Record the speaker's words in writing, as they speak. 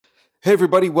Hey,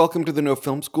 everybody, welcome to the No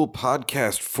Film School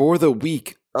podcast for the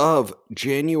week of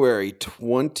January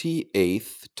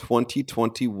 28th,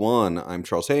 2021. I'm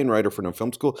Charles Hayne, writer for No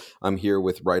Film School. I'm here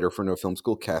with writer for No Film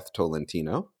School, Kath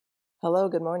Tolentino. Hello,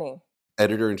 good morning.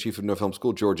 Editor-in-chief of No Film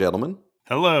School, George Edelman.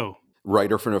 Hello.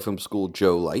 Writer for No Film School,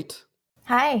 Joe Light.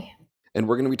 Hi. And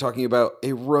we're going to be talking about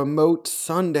a remote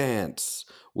Sundance.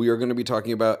 We are going to be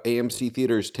talking about AMC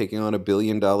theaters taking on $1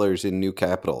 billion in new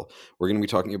capital. We're going to be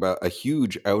talking about a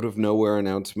huge out-of-nowhere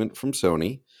announcement from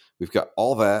Sony. We've got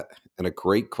all that and a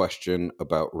great question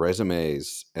about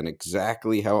resumes and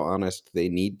exactly how honest they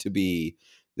need to be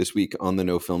this week on the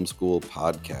No Film School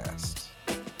podcast.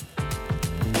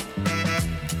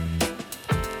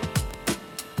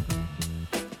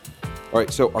 All right,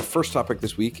 so our first topic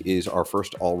this week is our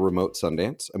first all-remote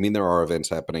Sundance. I mean, there are events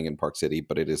happening in Park City,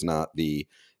 but it is not the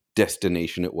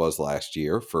destination it was last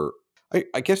year for,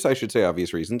 I guess I should say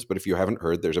obvious reasons, but if you haven't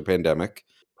heard, there's a pandemic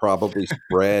probably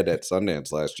spread at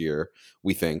Sundance last year,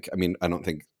 we think. I mean, I don't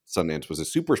think Sundance was a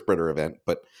super spreader event,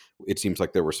 but it seems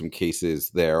like there were some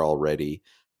cases there already.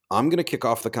 I'm going to kick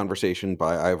off the conversation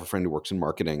I have a friend who works in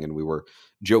marketing, and we were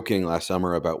joking last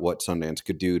summer about what Sundance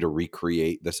could do to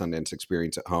recreate the Sundance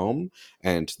experience at home.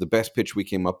 And the best pitch we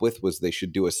came up with was they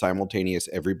should do a simultaneous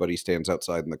everybody stands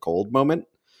outside in the cold moment,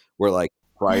 where like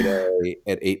Friday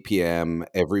at 8 p.m.,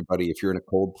 everybody, if you're in a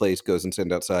cold place, goes and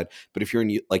stand outside. But if you're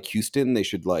in like Houston, they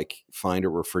should like find a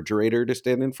refrigerator to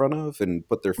stand in front of and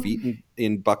put their feet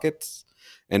in buckets.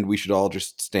 And we should all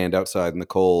just stand outside in the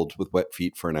cold with wet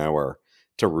feet for an hour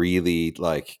to really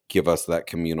like give us that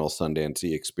communal Sundance-y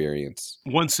experience.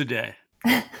 Once a day.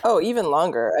 Oh, even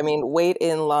longer. I mean, wait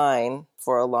in line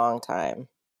for a long time.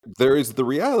 There is the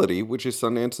reality, which is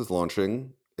Sundance is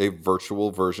launching a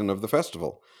virtual version of the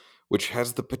festival, which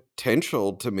has the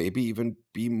potential to maybe even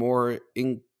be more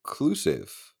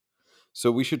inclusive.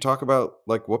 So we should talk about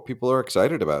like what people are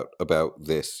excited about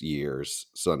this year's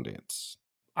Sundance.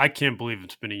 I can't believe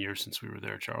it's been a year since we were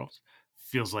there, Charles.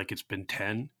 Feels like it's been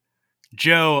 10.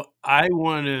 Joe, I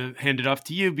want to hand it off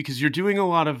to you because you're doing a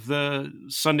lot of the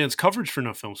Sundance coverage for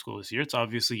No Film School this year. It's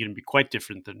obviously going to be quite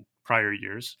different than prior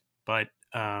years, but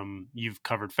you've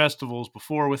covered festivals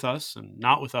before with us and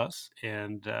not with us.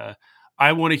 And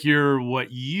I want to hear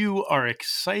what you are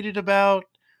excited about,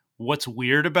 what's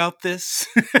weird about this,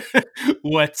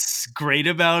 what's great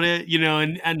about it,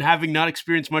 and having not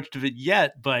experienced much of it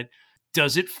yet, but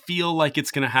does it feel like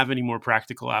it's going to have any more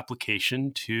practical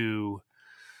application to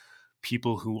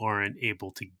people who aren't able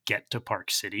to get to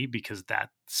Park City, because that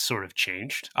sort of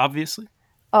changed, obviously?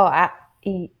 Oh,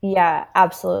 yeah,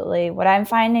 absolutely. What I'm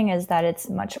finding is that it's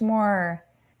much more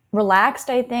relaxed,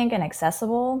 I think, and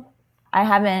accessible. I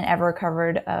haven't ever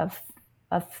covered a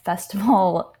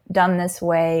festival done this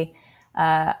way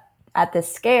at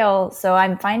this scale. So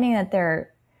I'm finding that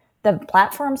the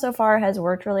platform so far has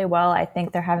worked really well. I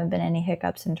think there haven't been any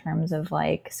hiccups in terms of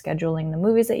like scheduling the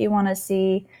movies that you want to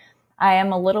see. I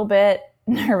am a little bit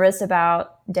nervous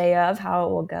about day of how it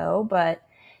will go, but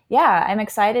yeah, I'm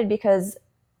excited because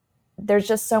there's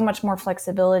just so much more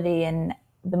flexibility in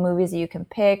the movies that you can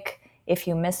pick. If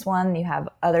you miss one, you have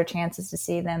other chances to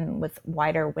see them with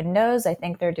wider windows. I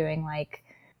think they're doing like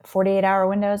 48-hour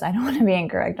windows. I don't want to be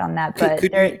incorrect on that, but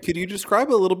could you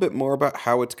describe a little bit more about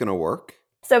how it's going to work?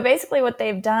 So basically what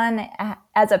they've done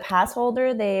as a pass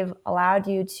holder, they've allowed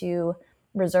you to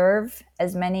reserve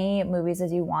as many movies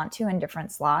as you want to in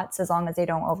different slots, as long as they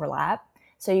don't overlap.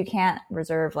 So you can't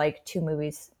reserve like 2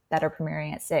 movies that are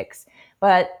premiering at 6,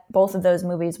 but both of those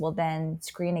movies will then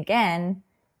screen again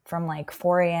from like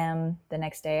 4 a.m. the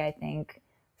next day, I think,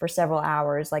 for several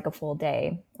hours, like a full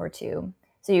day or 2.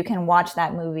 So you can watch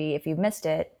that movie if you've missed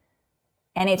it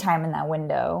anytime in that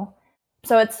window.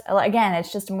 So it's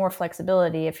just more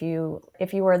flexibility. If you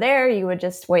were there, you would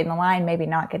just wait in the line, maybe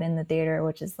not get in the theater,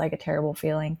 which is like a terrible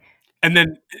feeling. And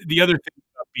then the other thing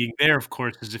about being there, of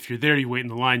course, is if you're there, you wait in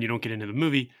the line, you don't get into the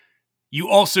movie. You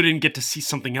also didn't get to see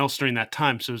something else during that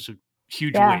time. So it's a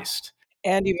huge waste.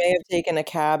 And you may have taken a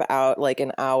cab out like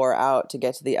an hour out to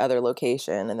get to the other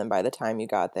location. And then by the time you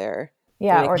got there.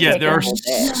 Yeah. There are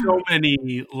so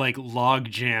many like log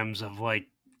jams of like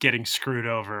getting screwed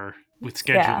over with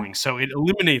scheduling. Yeah. So it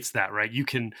eliminates that, right? You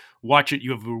can watch it.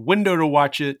 You have a window to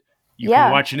watch it. You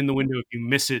can watch it in the window. If you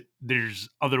miss it, there's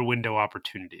other window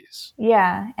opportunities.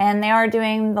 Yeah. And they are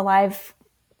doing the live,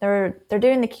 they're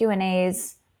doing the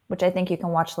Q&As, which I think you can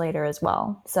watch later as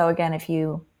well. So again, if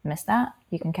you miss that,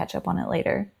 you can catch up on it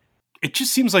later. It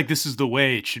just seems like this is the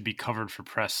way it should be covered for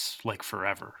press like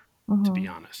forever, to be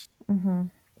honest. Mm-hmm.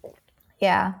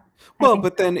 Yeah. Well,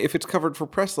 but then if it's covered for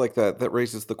press like that, that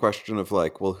raises the question of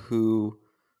like, well, who,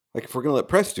 like if we're going to let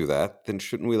press do that, then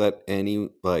shouldn't we let any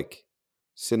like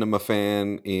cinema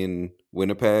fan in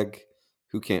Winnipeg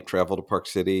who can't travel to Park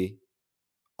City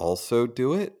also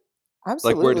do it?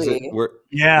 Like, where does it Absolutely. where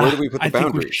Yeah, do we put the I think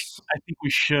boundaries? we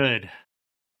should.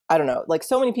 I don't know. Like,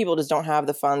 so many people just don't have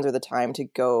the funds or the time to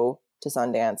go to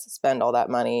Sundance, spend all that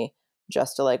money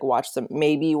just to like watch some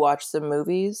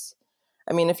movies.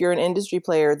 I mean, if you're an industry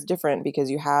player, it's different because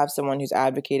you have someone who's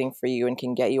advocating for you and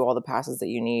can get you all the passes that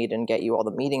you need and get you all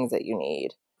the meetings that you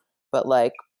need. But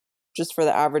like, just for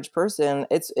the average person,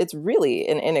 it's really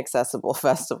an inaccessible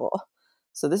festival.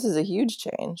 So this is a huge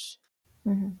change.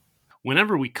 Mhm.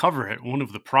 Whenever we cover it, one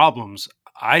of the problems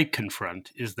I confront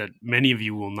is that many of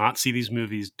you will not see these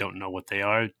movies, don't know what they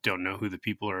are, don't know who the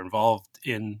people are involved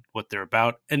in, what they're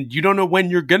about, and you don't know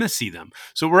when you're going to see them.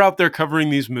 So we're out there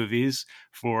covering these movies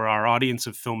for our audience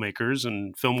of filmmakers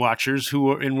and film watchers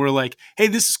and we're like, hey,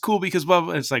 this is cool because blah,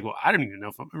 blah. And it's like, well, I don't even know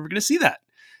if I'm ever going to see that.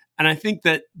 And I think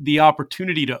that the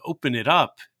opportunity to open it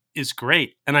up is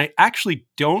great. And I actually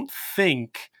don't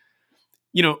think,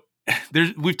 you know,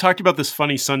 we've talked about this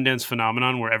funny Sundance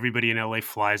phenomenon where everybody in LA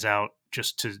flies out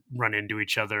just to run into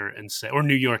each other and say, or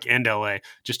New York and LA,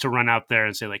 just to run out there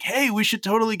and say like, hey, we should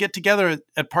totally get together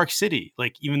at Park City.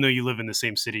 Like, even though you live in the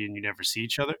same city and you never see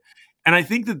each other. And I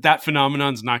think that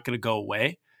phenomenon is not going to go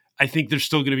away. I think there's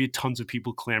still going to be tons of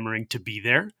people clamoring to be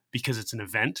there because it's an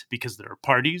event, because there are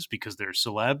parties, because there's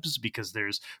celebs, because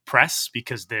there's press,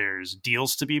 because there's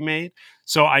deals to be made.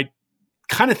 So I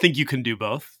kind of think you can do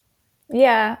both.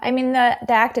 Yeah, I mean the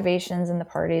activations and the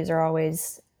parties are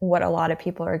always what a lot of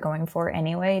people are going for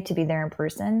anyway, to be there in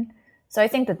person. So I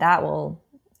think that will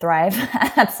thrive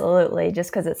absolutely,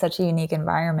 just because it's such a unique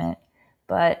environment.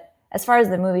 But as far as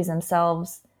the movies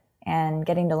themselves and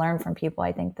getting to learn from people,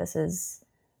 I think this is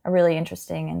a really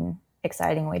interesting and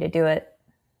exciting way to do it.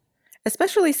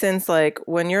 Especially since, like,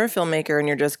 when you're a filmmaker and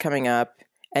you're just coming up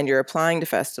and you're applying to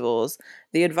festivals,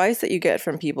 the advice that you get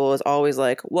from people is always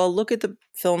like, well, look at the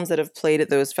films that have played at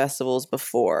those festivals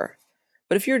before.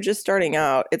 But if you're just starting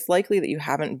out, it's likely that you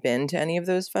haven't been to any of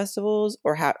those festivals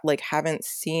or haven't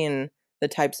seen the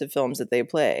types of films that they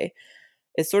play.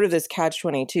 It's sort of this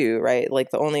catch-22, right? Like,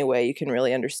 the only way you can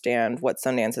really understand what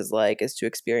Sundance is like is to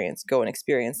go and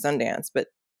experience Sundance. But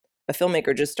a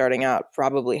filmmaker just starting out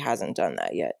probably hasn't done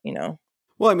that yet, you know?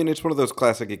 Well, I mean, it's one of those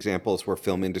classic examples where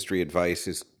film industry advice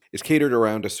is catered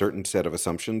around a certain set of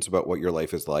assumptions about what your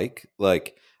life is like.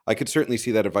 Like, I could certainly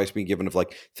see that advice being given of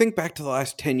like, think back to the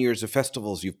last 10 years of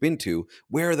festivals you've been to.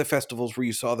 Where are the festivals where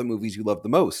you saw the movies you love the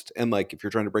most? And like, if you're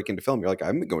trying to break into film, you're like, I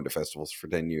haven't been going to festivals for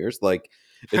 10 years. Like,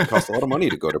 it costs a lot of money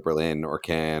to go to Berlin or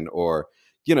Cannes or,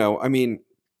 I mean,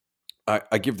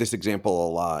 I give this example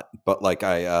a lot, but like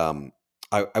I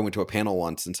went to a panel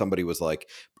once and somebody was like,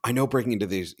 I know breaking into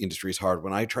this industry is hard.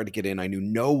 When I tried to get in, I knew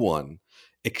no one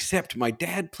except my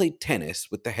dad played tennis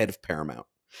with the head of Paramount.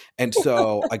 And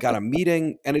so I got a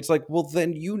meeting and it's like, well,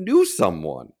 then you knew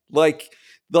someone. Like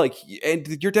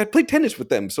and your dad played tennis with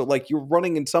them. So like you're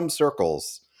running in some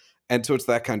circles. And so it's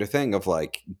that kind of thing of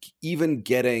like even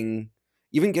getting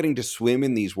to swim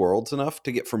in these worlds enough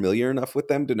to get familiar enough with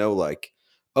them to know like,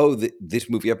 oh, this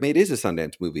movie I've made is a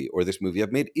Sundance movie, or this movie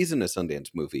I've made isn't a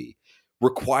Sundance movie,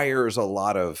 requires a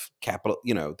lot of capital.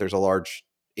 There's a large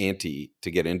ante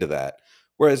to get into that.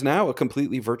 Whereas now a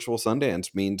completely virtual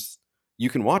Sundance means you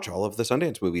can watch all of the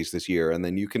Sundance movies this year, and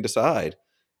then you can decide,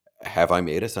 have I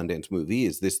made a Sundance movie?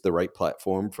 Is this the right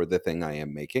platform for the thing I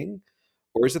am making?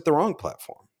 Or is it the wrong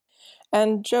platform?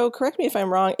 And Joe, correct me if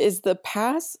I'm wrong, is the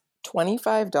pass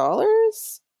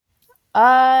 $25?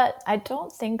 I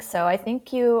don't think so. I think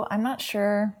I'm not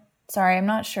sure. Sorry, I'm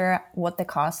not sure what the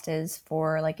cost is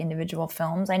for like individual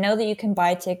films. I know that you can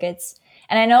buy tickets,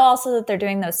 and I know also that they're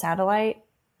doing those satellite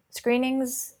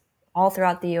screenings all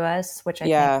throughout the US, which I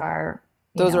think are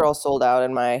those are all sold out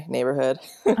in my neighborhood.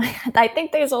 I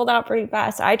think they sold out pretty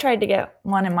fast. I tried to get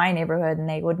one in my neighborhood and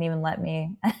they wouldn't even let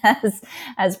me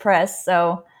as press.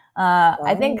 So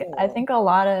I think a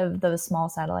lot of those small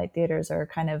satellite theaters are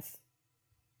kind of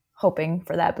hoping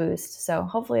for that boost. So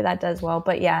hopefully that does well.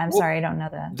 But yeah, sorry, I don't know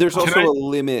that. There's also a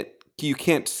limit. You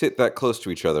can't sit that close to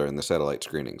each other in the satellite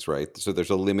screenings, right? So there's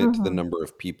a limit to the number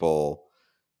of people.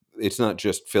 It's not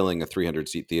just filling a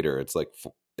 300-seat theater. It's like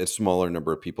a smaller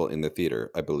number of people in the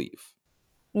theater, I believe.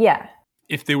 Yeah.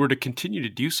 If they were to continue to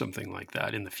do something like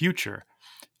that in the future,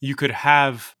 you could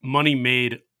have money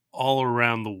made all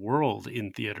around the world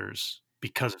in theaters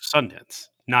because of Sundance,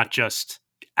 not just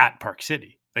at Park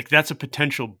City. Like, that's a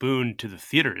potential boon to the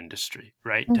theater industry,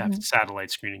 right? To have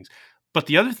satellite screenings. But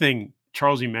the other thing,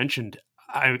 Charles, you mentioned,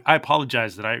 I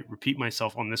apologize that I repeat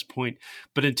myself on this point,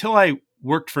 but until I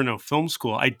worked for no film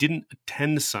school, I didn't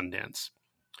attend Sundance.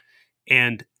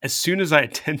 And as soon as I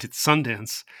attended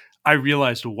Sundance, I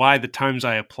realized why the times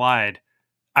I applied,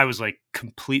 I was like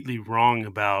completely wrong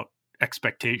about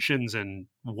expectations and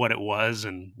what it was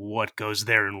and what goes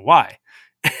there and why.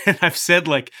 And I've said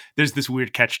like there's this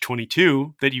weird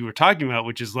catch-22 that you were talking about,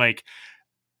 which is like,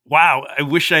 wow, I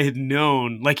wish I had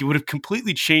known. Like, it would have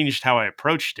completely changed how I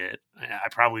approached it. I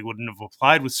probably wouldn't have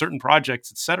applied with certain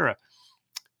projects, etc.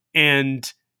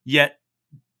 And yet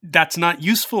that's not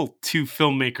useful to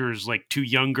filmmakers like to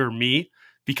younger me,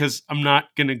 because I'm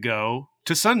not going to go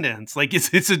to Sundance. Like,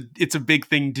 it's a big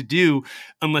thing to do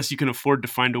unless you can afford to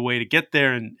find a way to get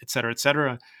there, and et cetera, et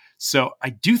cetera. So I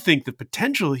do think the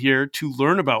potential here to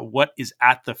learn about what is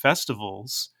at the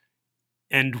festivals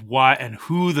and why and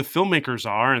who the filmmakers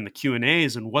are and the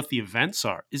Q&As and what the events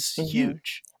are is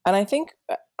huge. And I think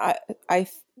I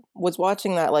was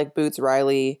watching that like Boots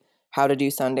Riley How to Do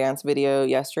Sundance video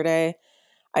yesterday.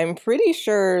 I'm pretty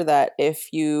sure that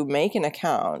if you make an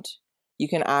account, you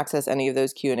can access any of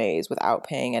those Q&As without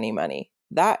paying any money.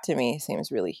 That to me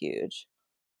seems really huge.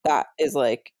 That is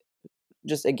like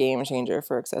just a game changer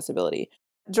for accessibility.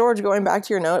 George, going back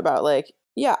to your note about like,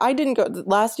 yeah, I didn't go.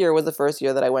 Last year was the first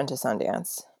year that I went to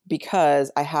Sundance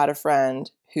because I had a friend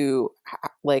who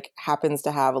like happens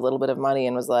to have a little bit of money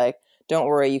and was like, don't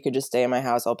worry, you could just stay in my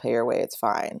house. I'll pay your way. It's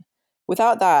fine.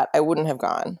 Without that, I wouldn't have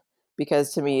gone,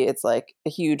 because to me, it's like a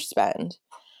huge spend.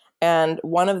 And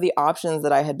one of the options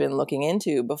that I had been looking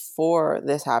into before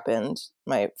this happened,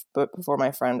 before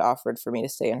my friend offered for me to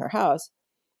stay in her house,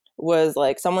 was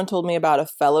like someone told me about a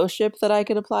fellowship that I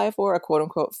could apply for, a quote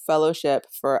unquote fellowship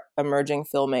for emerging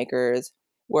filmmakers,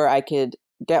 where I could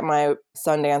get my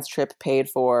Sundance trip paid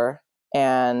for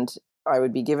and I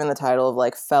would be given the title of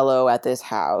like fellow at this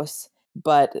house.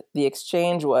 But the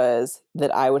exchange was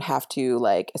that I would have to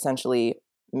like essentially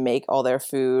make all their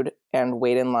food and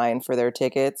wait in line for their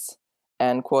tickets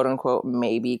and quote unquote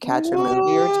maybe catch a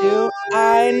movie or two.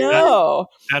 I know.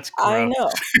 That's I gross. know.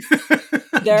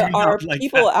 There Do are not like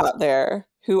people that. out there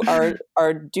who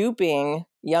are duping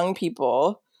young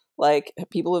people, like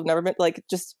people who've never been, like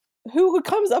just who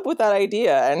comes up with that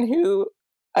idea, and who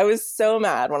I was so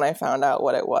mad when I found out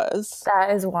what it was.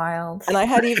 That is wild. And I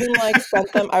had even like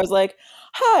sent them, I was like,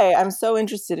 hi, I'm so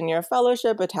interested in your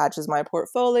fellowship, attaches my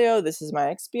portfolio, this is my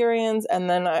experience. And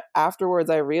then afterwards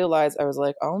I realized, I was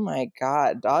like, oh my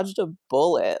God, dodged a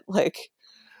bullet. Like,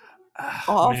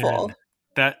 awful. Man,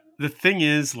 that the thing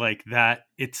is like that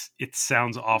it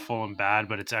sounds awful and bad,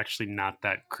 but it's actually not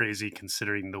that crazy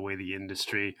considering the way the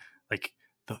industry, like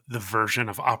the version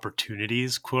of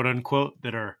opportunities, quote unquote,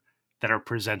 that are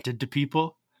presented to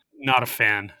people. Not a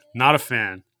fan. Not a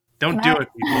fan. Don't do it,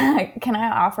 people. Can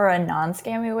I offer a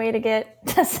non-scammy way to get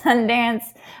to Sundance?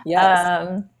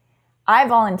 Yes. I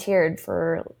volunteered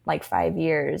for like 5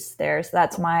 years there, so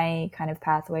that's my kind of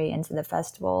pathway into the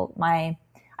festival. I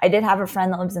did have a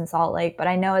friend that lives in Salt Lake, but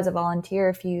I know as a volunteer,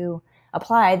 if you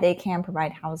apply, they can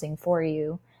provide housing for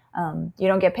you. You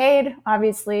don't get paid,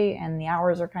 obviously, and the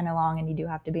hours are kind of long, and you do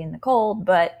have to be in the cold,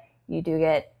 but you do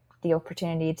get the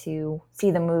opportunity to see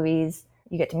the movies.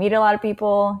 You get to meet a lot of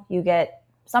people. You get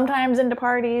sometimes into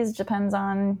parties, depends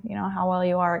on, you know, how well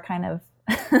you are at kind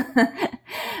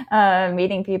of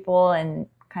meeting people and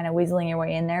kind of weaseling your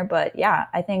way in there. But yeah,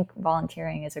 I think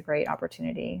volunteering is a great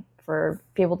opportunity for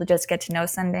people to just get to know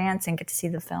Sundance and get to see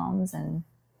the films and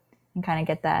kind of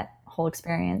get that whole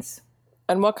experience.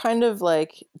 And what kind of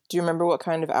like, do you remember what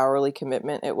kind of hourly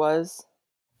commitment it was?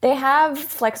 They have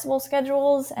flexible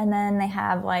schedules, and then they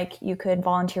have like, you could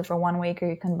volunteer for 1 week or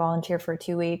you can volunteer for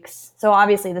 2 weeks. So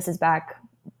obviously this is back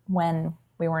when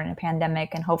we were in a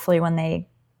pandemic, and hopefully when they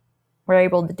were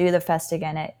able to do the fest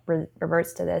again, it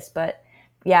reverts to this. But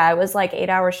yeah, it was like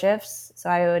 8-hour shifts. So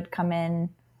I would come in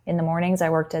the mornings.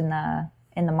 I worked in the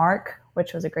Mark,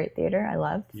 which was a great theater I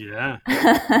loved. Yeah.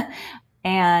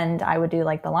 And I would do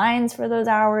like the lines for those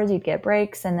hours. You'd get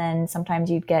breaks, and then sometimes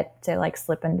you'd get to like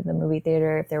slip into the movie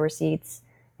theater if there were seats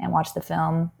and watch the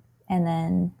film. And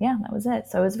then, yeah, that was it.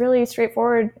 So it was really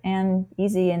straightforward and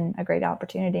easy and a great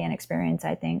opportunity and experience,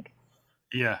 I think.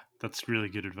 Yeah, that's really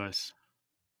good advice.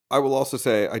 I will also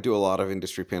say I do a lot of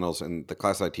industry panels in the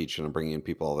class I teach, and I'm bringing in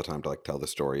people all the time to like tell the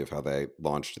story of how they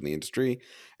launched in the industry.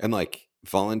 And like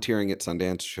volunteering at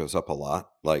Sundance shows up a lot.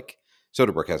 Like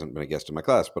Soderbergh hasn't been a guest in my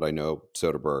class, but I know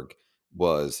Soderbergh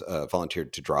was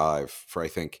volunteered to drive for, I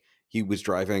think he was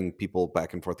driving people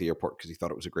back and forth the airport because he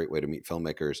thought it was a great way to meet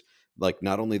filmmakers. Like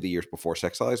not only the years before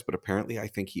Sex Lives, but apparently I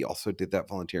think he also did that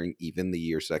volunteering even the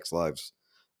year Sex Lives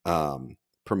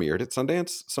premiered at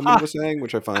Sundance, someone was saying,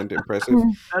 which I find impressive.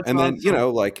 That's And then, awesome. you know,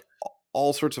 like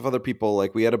all sorts of other people,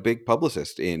 like we had a big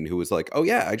publicist in who was like, oh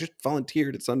yeah, I just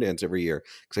volunteered at Sundance every year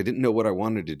because I didn't know what I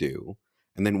wanted to do.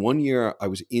 And then one year I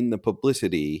was in the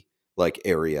publicity like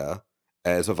area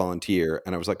as a volunteer,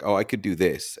 and I was like, oh, I could do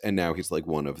this. And now he's like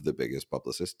one of the biggest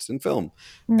publicists in film.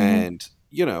 And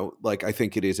like, I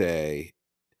think it is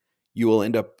you will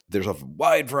end up, there's a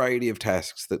wide variety of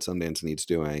tasks that Sundance needs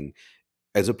doing,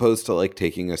 as opposed to like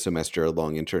taking a semester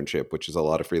long internship, which is a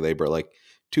lot of free labor. Like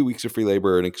 2 weeks of free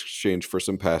labor in exchange for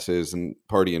some passes and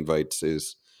party invites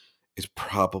is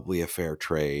probably a fair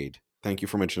trade. Thank you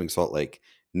for mentioning Salt Lake.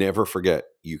 Never forget,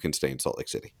 you can stay in Salt Lake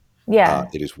City. Yeah.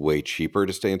 It is way cheaper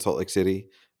to stay in Salt Lake City.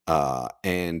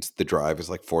 And the drive is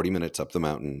like 40 minutes up the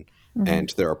mountain.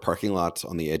 And there are parking lots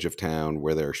on the edge of town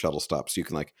where there are shuttle stops. So you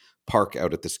can like park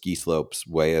out at the ski slopes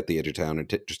way at the edge of town and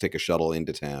just take a shuttle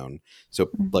into town. So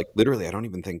like literally, I don't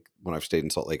even think when I've stayed in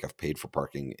Salt Lake, I've paid for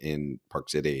parking in Park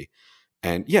City.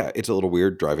 And yeah, it's a little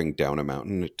weird driving down a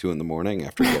mountain at 2 a.m.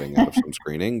 after getting out of some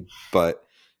screening, but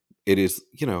it is,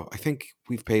 I think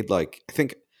we've paid like,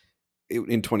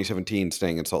 in 2017,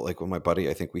 staying in Salt Lake with my buddy,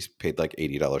 I think we paid like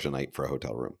 $80 a night for a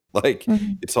hotel room. Like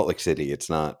it's Salt Lake City. It's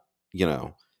not,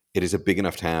 it is a big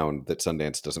enough town that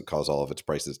Sundance doesn't cause all of its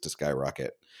prices to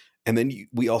skyrocket. And then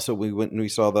we went and we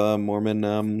saw the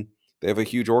Mormon, they have a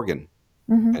huge organ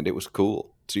and it was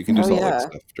cool. So you can do Salt Lake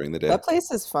stuff during the day. That place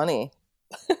is funny.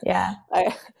 Yeah.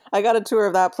 I got a tour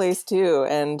of that place too,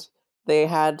 and they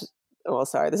had, well,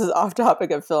 sorry, this is off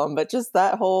topic of film, but just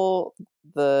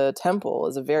the temple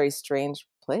is a very strange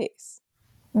place.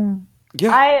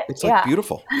 Yeah, it's like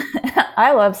beautiful.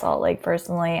 I love Salt Lake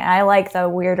personally. I like the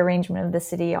weird arrangement of the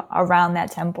city around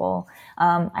that temple.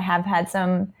 I have had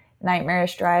some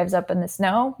nightmarish drives up in the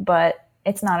snow, but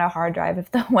it's not a hard drive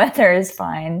if the weather is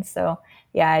fine. So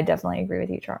yeah, I definitely agree with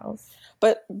you, Charles.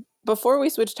 But before we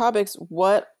switch topics,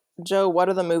 Joe, what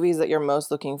are the movies that you're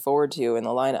most looking forward to in the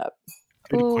lineup?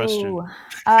 Good question.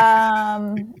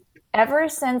 Ever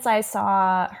since I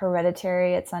saw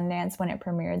Hereditary at Sundance when it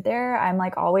premiered there, I'm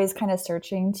like always kind of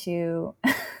searching to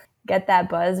get that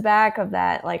buzz back of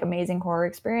that like amazing horror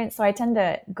experience. So I tend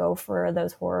to go for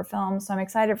those horror films. So I'm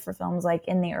excited for films like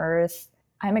In the Earth.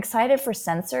 I'm excited for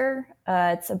Censor.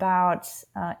 It's set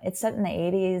in the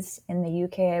 80s in the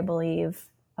UK, I believe,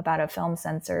 about a film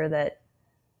censor that,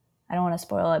 I don't want to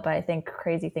spoil it, but I think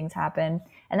crazy things happen.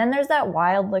 And then there's that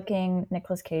wild-looking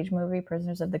Nicolas Cage movie,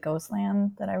 Prisoners of the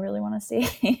Ghostland, that I really want to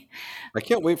see. I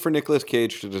can't wait for Nicolas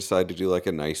Cage to decide to do like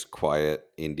a nice, quiet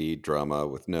indie drama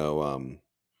with no,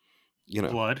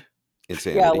 blood,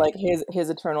 insanity. Yeah, like his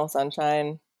Eternal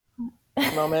Sunshine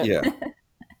moment.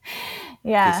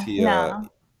 Yeah.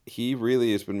 He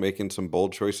really has been making some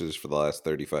bold choices for the last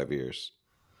 35 years.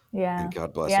 Yeah. And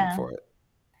God bless him for it.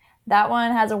 That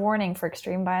one has a warning for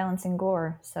extreme violence and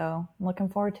gore, so I'm looking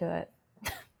forward to it.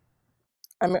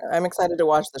 I'm excited to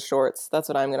watch the shorts. That's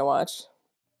what I'm going to watch.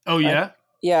 Oh, yeah?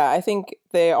 I think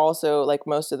they also, like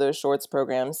most of those shorts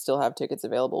programs, still have tickets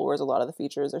available, whereas a lot of the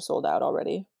features are sold out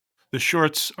already. The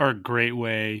shorts are a great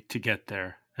way to get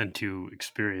there and to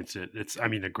experience it. It's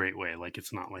a great way. Like,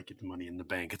 it's not like it's money in the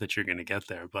bank that you're going to get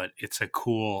there, but it's a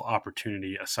cool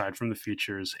opportunity aside from the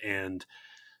features. And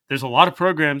there's a lot of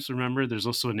programs. Remember, there's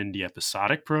also an indie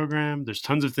episodic program. There's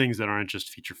tons of things that aren't just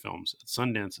feature films. At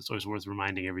Sundance, it's always worth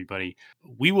reminding everybody,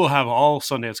 we will have all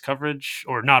Sundance coverage,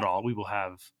 or not all. We will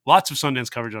have lots of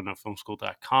Sundance coverage on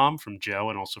nofilmschool.com from Joe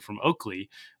and also from Oakley.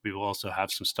 We will also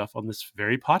have some stuff on this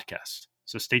very podcast.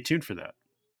 So stay tuned for that.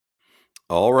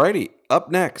 All righty. Up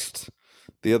next,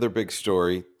 the other big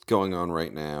story going on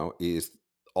right now is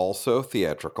also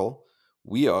theatrical.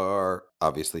 We are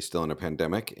obviously still in a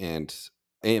pandemic, and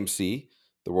AMC,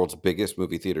 the world's biggest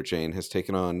movie theater chain, has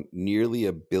taken on nearly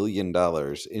 $1 billion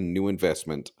in new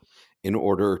investment in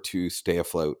order to stay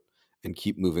afloat and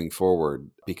keep moving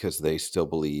forward because they still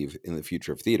believe in the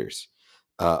future of theaters.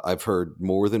 I've heard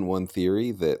more than one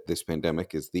theory that this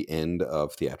pandemic is the end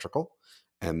of theatrical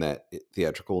and that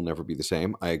theatrical will never be the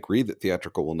same. I agree that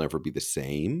theatrical will never be the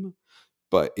same,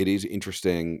 but it is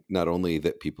interesting not only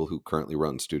that people who currently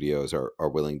run studios are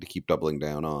willing to keep doubling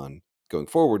down on going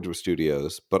forward with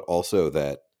studios, but also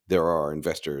that there are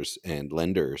investors and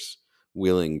lenders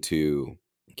willing to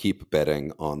keep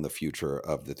betting on the future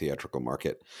of the theatrical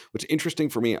market. What's interesting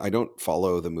for me, I don't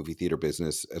follow the movie theater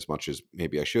business as much as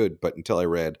maybe I should, but until I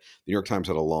read, the New York Times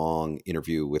had a long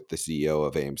interview with the CEO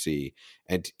of AMC,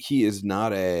 and he is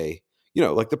not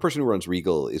like the person who runs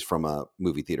Regal is from a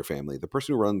movie theater family. The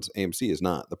person who runs AMC is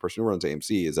not. The person who runs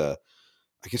AMC is I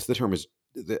guess the term is,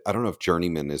 I don't know if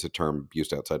journeyman is a term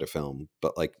used outside of film,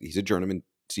 but like he's a journeyman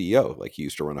CEO. Like he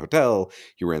used to run a hotel.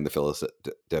 He ran the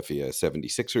Philadelphia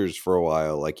 76ers for a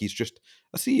while. Like he's just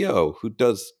a CEO who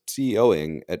does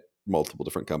CEOing at multiple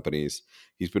different companies.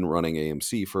 He's been running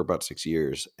AMC for about 6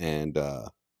 years. And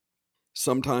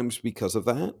sometimes because of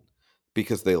that,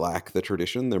 because they lack the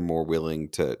tradition, they're more willing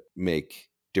to make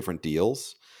different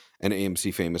deals. And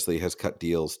AMC famously has cut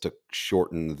deals to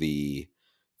shorten the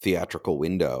theatrical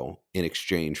window in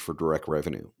exchange for direct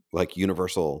revenue. Like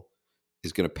Universal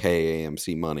is going to pay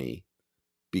AMC money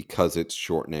because it's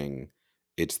shortening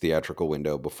its theatrical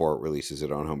window before it releases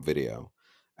it on home video.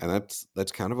 And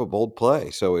that's kind of a bold play.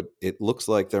 So it looks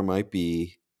like there might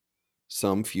be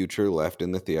some future left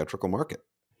in the theatrical market.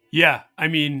 Yeah, I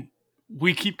mean,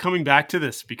 we keep coming back to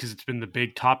this because it's been the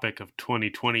big topic of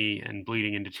 2020 and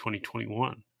bleeding into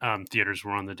 2021. Theaters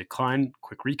were on the decline.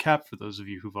 Quick recap for those of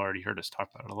you who've already heard us talk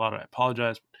about it a lot. I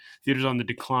apologize. Theaters on the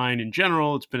decline in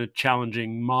general. It's been a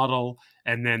challenging model.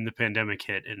 And then the pandemic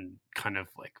hit and kind of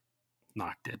like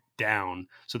knocked it down.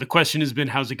 So the question has been,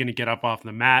 how's it going to get up off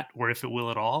the mat, or if it will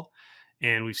at all?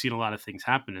 And we've seen a lot of things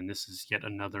happen. And this is yet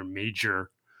another major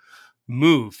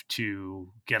move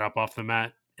to get up off the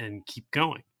mat and keep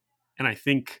going. And I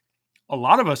think a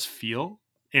lot of us feel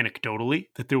anecdotally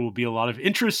that there will be a lot of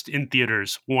interest in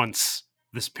theaters once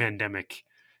this pandemic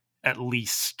at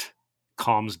least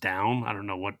calms down. I don't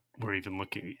know what we're even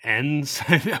looking ends.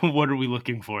 What are we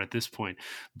looking for at this point?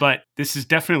 But this is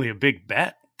definitely a big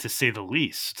bet, to say the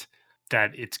least,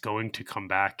 that it's going to come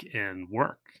back and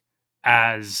work.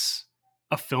 As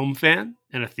a film fan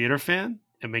and a theater fan,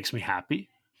 it makes me happy.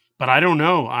 But I don't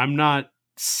know. I'm not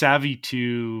savvy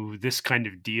to this kind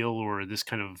of deal or this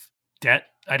kind of debt.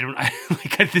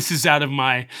 This is out of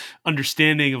my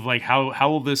understanding of like how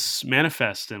will this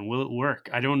manifest and will it work?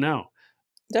 I don't know.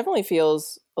 Definitely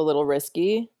feels a little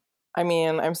risky. I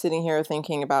mean, I'm sitting here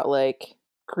thinking about like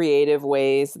creative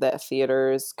ways that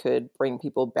theaters could bring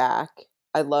people back.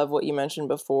 I love what you mentioned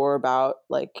before about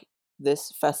like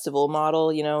this festival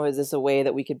model. Is this a way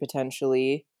that we could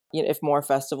potentially, if more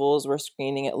festivals were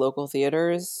screening at local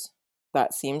theaters,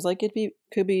 that seems like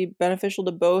could be beneficial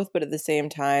to both, but at the same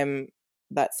time,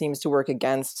 that seems to work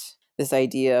against this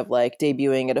idea of like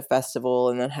debuting at a festival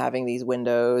and then having these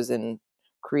windows and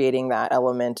creating that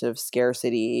element of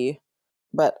scarcity.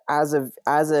 But as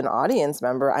an audience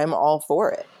member, I'm all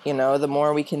for it. The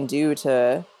more we can do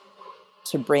to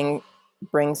bring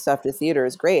stuff to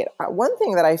theaters, great. One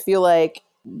thing that I feel like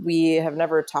we have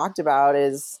never talked about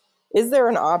is there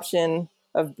an option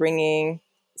of bringing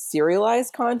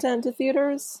serialized content to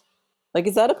theaters? Like,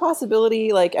 is that a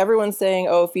possibility? Like, everyone's saying,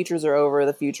 oh, features are over,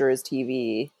 the future is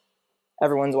TV.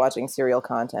 Everyone's watching serial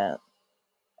content.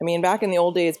 I mean, back in the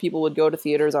old days, people would go to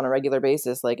theaters on a regular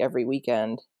basis, like every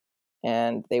weekend,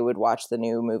 and they would watch the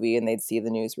new movie and they'd see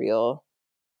the newsreel.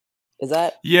 Is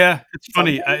that? Yeah, it's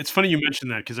funny. It's funny you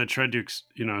mentioned that because I tried to,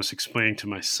 I was explaining to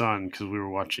my son because we were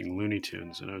watching Looney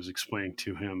Tunes, and I was explaining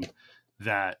to him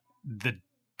that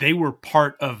they were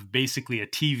part of basically a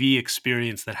TV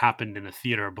experience that happened in a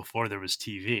theater before there was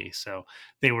TV. So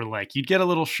they were like, you'd get a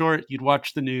little short, you'd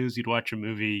watch the news, you'd watch a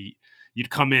movie, you'd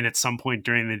come in at some point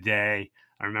during the day.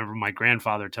 I remember my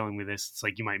grandfather telling me this. It's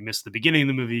like you might miss the beginning of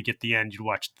the movie, get the end, you'd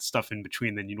watch the stuff in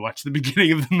between, then you'd watch the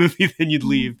beginning of the movie, then you'd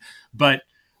leave. But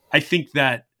I think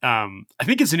that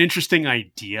it's an interesting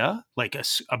idea, like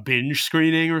a binge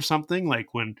screening or something.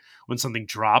 Like when something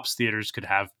drops, theaters could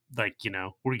have like,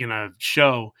 we're gonna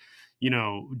show,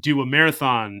 do a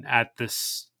marathon at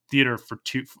this theater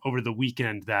over the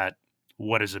weekend. That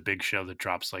what is a big show that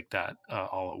drops like that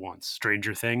all at once?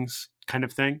 Stranger Things kind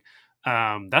of thing.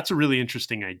 That's a really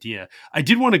interesting idea. I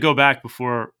did want to go back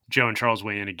before Joe and Charles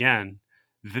weigh in again.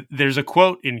 There's a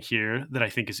quote in here that I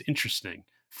think is interesting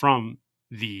from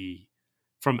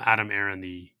Adam Aron,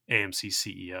 the AMC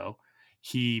CEO.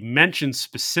 He mentions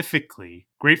specifically,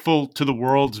 grateful to the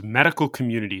world's medical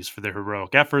communities for their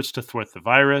heroic efforts to thwart the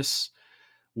virus,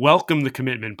 welcome the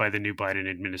commitment by the new Biden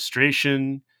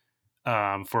administration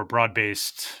for a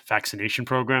broad-based vaccination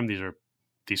program. These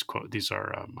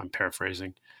are I'm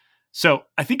paraphrasing. So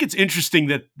I think it's interesting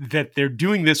that they're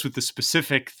doing this with the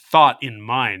specific thought in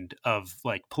mind of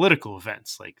like political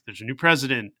events. Like there's a new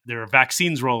president, there are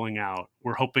vaccines rolling out.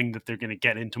 We're hoping that they're going to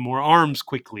get into more arms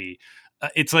quickly.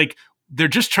 It's like they're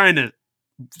just trying to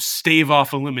stave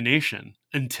off elimination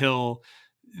until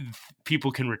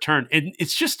people can return. And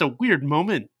it's just a weird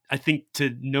moment, I think,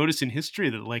 to notice in history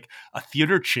that like a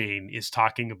theater chain is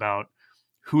talking about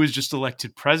who is just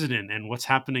elected president and what's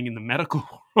happening in the medical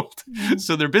world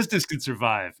so their business can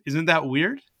survive. Isn't that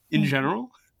weird in general?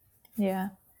 Yeah.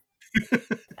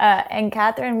 And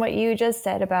Catherine, what you just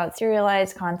said about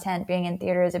serialized content being in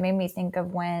theaters, it made me think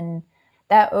of when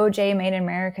that OJ Made in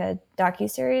America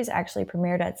docuseries actually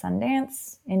premiered at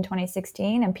Sundance in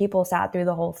 2016, and people sat through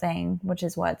the whole thing, which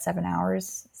is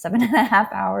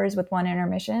 7.5 hours with one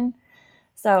intermission.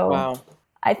 So wow.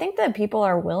 I think that people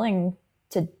are willing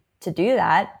to do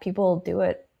that. People do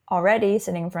it already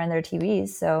sitting in front of their TVs.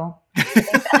 So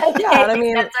Yeah, and I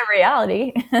mean, that's a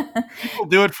reality. People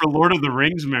do it for Lord of the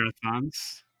Rings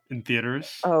marathons in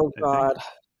theaters. oh I think. God.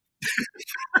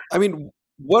 I mean,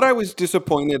 what I was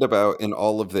disappointed about in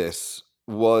all of this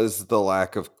was the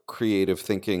lack of creative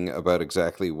thinking about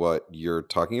exactly what you're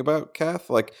talking about, Kath.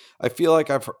 Like, I feel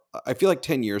like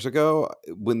 10 years ago,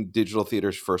 when digital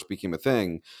theaters first became a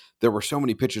thing, there were so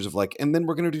many pictures of like, and then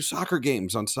we're going to do soccer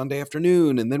games on Sunday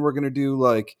afternoon, and then we're going to do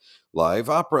like live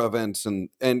opera events and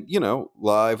and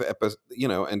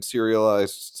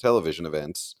serialized television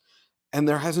events. And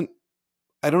there hasn't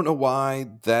I don't know why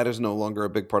that is no longer a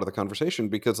big part of the conversation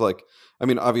because, like, I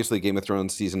mean, obviously Game of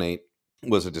Thrones season 8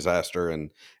 was a disaster and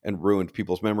ruined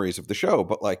people's memories of the show,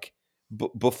 but like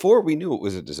before we knew it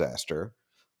was a disaster,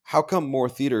 how come more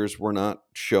theaters were not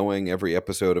showing every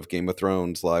episode of Game of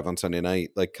Thrones live on Sunday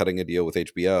night, like cutting a deal with Oh,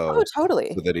 HBO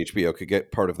totally. so that HBO could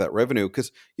get part of that revenue?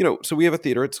 Because, so we have a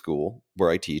theater at school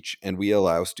where I teach, and we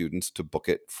allow students to book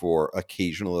it for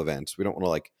occasional events. We don't want to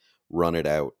like run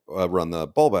the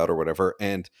bulb out or whatever.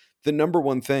 And the number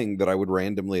one thing that I would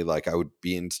randomly like, I would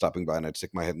be in stopping by and I'd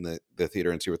stick my head in the theater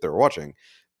and see what they were watching.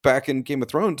 Back in Game of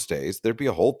Thrones days, there'd be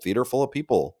a whole theater full of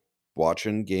people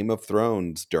watching Game of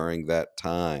Thrones during that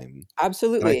time. And I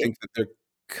Absolutely. think that there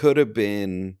could have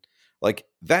been like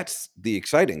that's the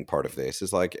exciting part of this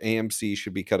is like AMC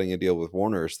should be cutting a deal with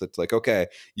Warner's that's like, okay,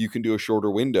 you can do a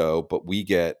shorter window, but we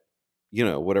get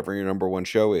whatever your number one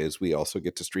show is, we also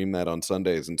get to stream that on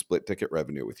Sundays and split ticket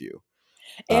revenue with you.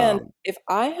 And if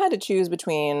I had to choose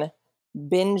between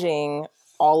binging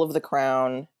all of The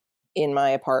Crown in my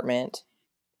apartment,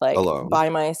 like Alone. by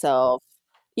myself,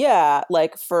 yeah,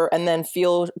 like and then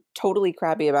feel totally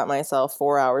crappy about myself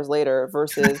 4 hours later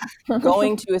versus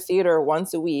going to a theater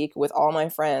once a week with all my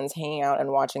friends, hanging out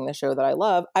and watching the show that I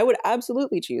love, I would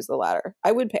absolutely choose the latter.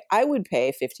 I would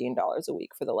pay $15 a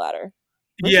week for the latter.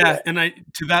 For Yeah, sure. and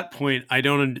to that point,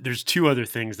 there's two other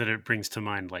things that it brings to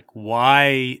mind. Like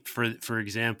why, for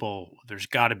example, there's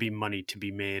got to be money to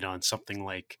be made on something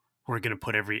like we're going to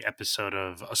put every episode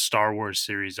of a Star Wars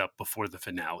series up before the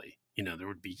finale. There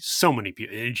would be so many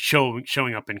people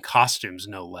showing up in costumes,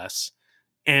 no less.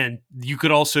 And you could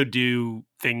also do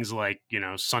things like,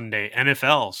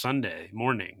 NFL Sunday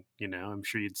morning, I'm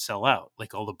sure you'd sell out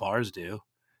like all the bars do.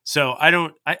 So I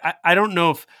don't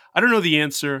know the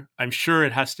answer. I'm sure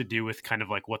it has to do with kind of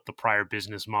like what the prior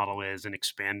business model is and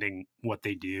expanding what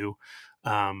they do.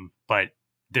 But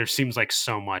there seems like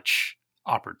so much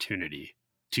opportunity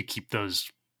to keep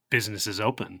those businesses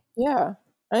open. Yeah.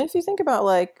 And if you think about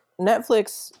like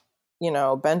Netflix,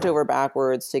 bent over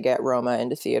backwards to get Roma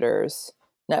into theaters.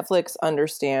 Netflix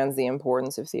understands the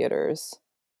importance of theaters.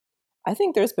 I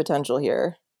think there's potential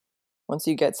here once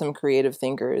you get some creative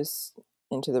thinkers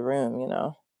into the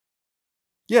room.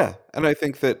 Yeah, and I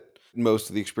think that most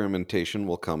of the experimentation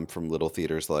will come from little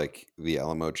theaters like the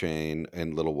Alamo chain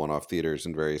and little one-off theaters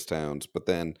in various towns. But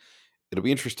then it'll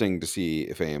be interesting to see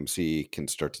if AMC can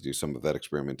start to do some of that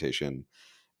experimentation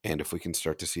and if we can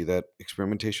start to see that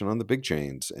experimentation on the big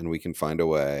chains and we can find a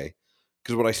way.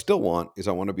 Because what I still want is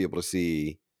I want to be able to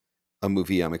see a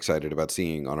movie I'm excited about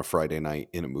seeing on a Friday night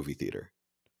in a movie theater.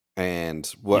 And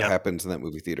what Yep. happens in that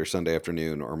movie theater Sunday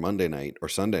afternoon or Monday night or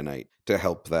Sunday night to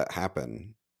help that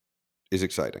happen is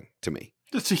exciting to me.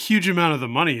 That's a huge amount of the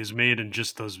money is made in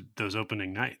just those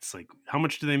opening nights. Like how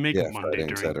much do they make Yeah, Monday Friday and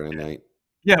during Saturday the day? night.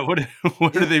 Yeah, what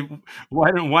Yeah. are they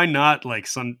why not like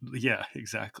yeah,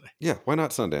 exactly. Yeah, why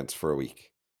not Sundance for a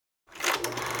week?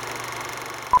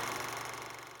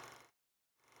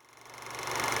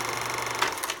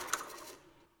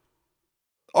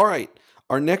 All right.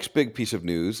 Our next big piece of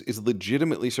news is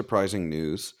legitimately surprising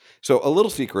news. So, a little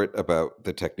secret about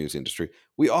the tech news industry,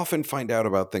 we often find out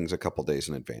about things a couple days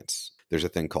in advance. There's a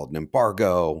thing called an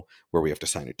embargo where we have to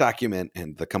sign a document,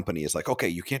 and the company is like, okay,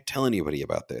 you can't tell anybody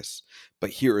about this,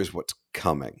 but here is what's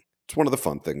coming. It's one of the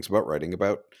fun things about writing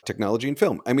about technology and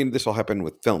film. I mean, this will happen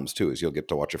with films too, is you'll get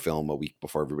to watch a film a week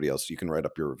before everybody else. So you can write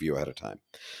up your review ahead of time.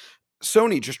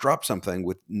 Sony just dropped something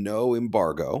with no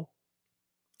embargo,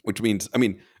 which means, I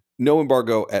mean, no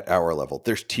embargo at our level.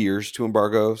 There's tiers to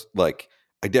embargoes. Like,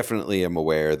 I definitely am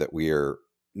aware that we're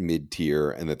mid tier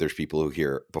and that there's people who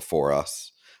hear before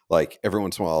us. Like, every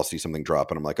once in a while, I'll see something drop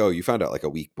and I'm like, oh, you found out like a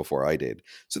week before I did.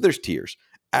 So there's tiers.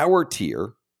 Our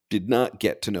tier did not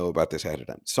get to know about this ahead of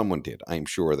time. Someone did. I'm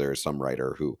sure there's some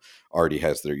writer who already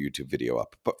has their YouTube video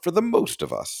up. But for the most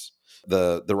of us,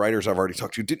 the writers I've already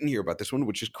talked to didn't hear about this one,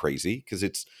 which is crazy because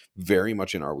it's very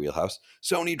much in our wheelhouse.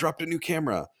 Sony dropped a new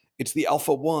camera. It's the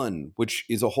Alpha 1, which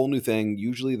is a whole new thing.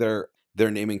 Usually they're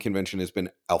Their naming convention has been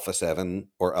Alpha 7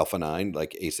 or Alpha 9,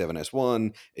 like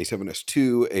A7S1,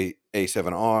 A7S2,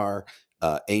 A7R,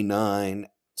 A9.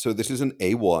 So this is an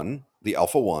A1, the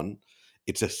Alpha 1.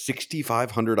 It's a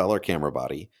 $6,500 camera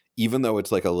body. Even though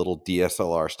it's like a little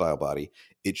DSLR style body,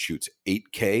 it shoots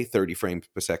 8K, 30 frames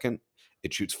per second.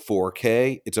 It shoots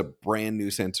 4K. It's a brand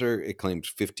new sensor. It claims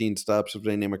 15 stops of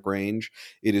dynamic range.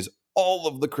 It is all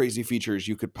of the crazy features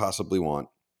you could possibly want.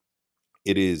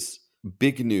 It is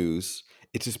big news.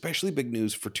 It's especially big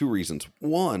news for two reasons.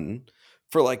 One,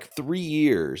 for like 3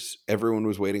 years, everyone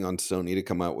was waiting on Sony to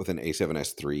come out with an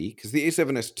A7S III, because the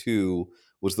A7S II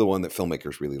was the one that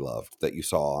filmmakers really loved, that you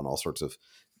saw on all sorts of,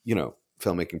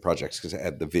 filmmaking projects, because it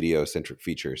had the video-centric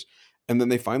features. And then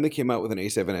they finally came out with an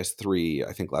A7S III,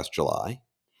 I think last July.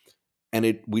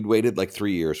 And we'd waited like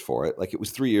 3 years for it. Like, it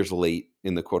was 3 years late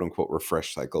in the quote unquote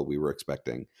refresh cycle we were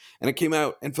expecting. And it came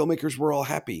out and filmmakers were all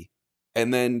happy.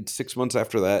 And then 6 months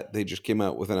after that, they just came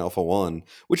out with an Alpha 1,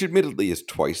 which admittedly is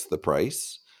twice the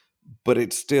price, but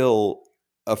it's still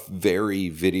a very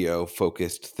video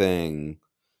focused thing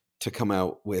to come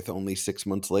out with only 6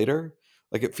 months later.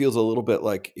 Like, it feels a little bit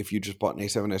like if you just bought an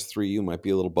A7S III, you might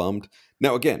be a little bummed.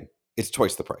 Now, again, it's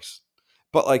twice the price.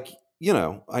 But like,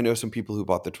 I know some people who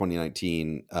bought the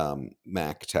 2019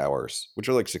 Mac towers, which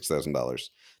are like $6,000.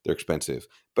 They're expensive.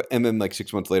 And then like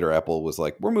 6 months later, Apple was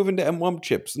like, we're moving to M1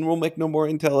 chips and we'll make no more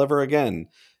Intel ever again.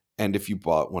 And if you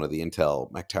bought one of the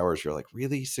Intel Mac towers, you're like,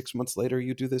 really? 6 months later,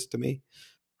 you do this to me?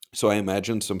 So I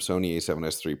imagine some Sony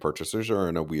A7S III purchasers are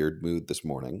in a weird mood this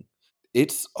morning.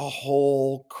 It's a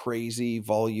whole crazy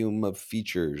volume of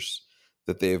features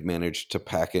that they have managed to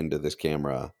pack into this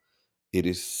camera. It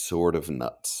is sort of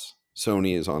nuts.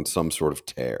 Sony is on some sort of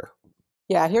tear.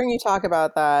 Yeah, hearing you talk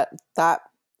about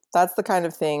that's the kind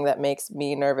of thing that makes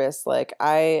me nervous. Like,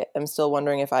 I am still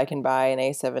wondering if I can buy an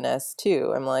A7S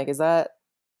II. I'm like, is that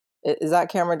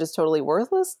camera just totally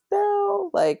worthless now?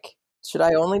 Like, should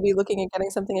I only be looking at getting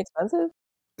something expensive?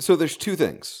 So there's two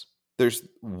things. There's,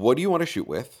 what do you want to shoot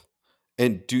with?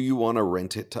 And do you want to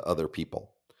rent it to other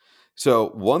people? So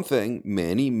one thing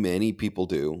many, many people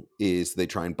do is they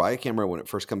try and buy a camera when it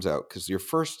first comes out, because your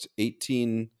first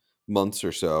 18 months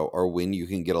or so are when you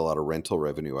can get a lot of rental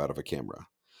revenue out of a camera.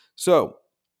 So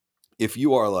if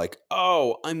you are like,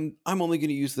 oh, I'm only going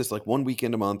to use this like one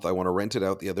weekend a month, I want to rent it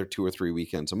out the other 2 or 3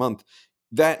 weekends a month,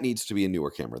 that needs to be a newer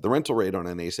camera. The rental rate on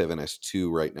an A7S II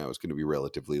right now is going to be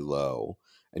relatively low,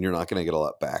 and you're not going to get a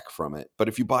lot back from it. But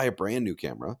if you buy a brand new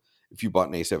camera, if you bought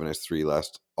an A7S III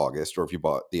last August, or if you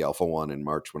bought the Alpha 1 in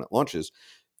March when it launches,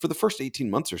 for the first 18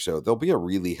 months or so, there'll be a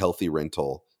really healthy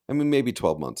rental. I mean, maybe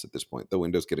 12 months at this point. The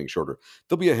window's getting shorter.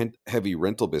 There'll be a heavy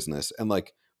rental business. And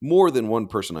like, more than one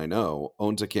person I know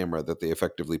owns a camera that they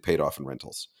effectively paid off in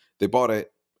rentals. They bought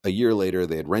it a year later.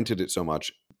 They had rented it so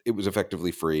much, it was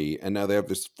effectively free. And now they have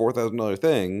this $4,000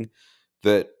 thing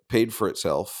that paid for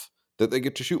itself that they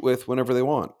get to shoot with whenever they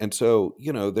want. And so,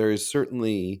 there is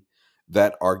certainly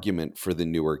that argument for the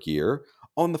newer gear.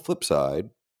 On the flip side,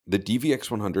 the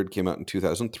DVX100 came out in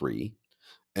 2003.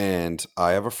 And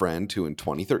I have a friend who in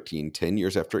 2013, 10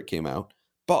 years after it came out,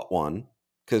 bought one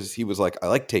because he was like, I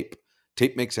like tape.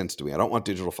 Tape makes sense to me. I don't want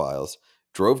digital files.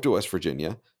 Drove to West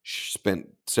Virginia, spent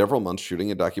several months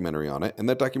shooting a documentary on it. And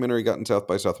that documentary got in South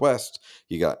by Southwest.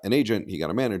 He got an agent. He got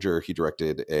a manager. He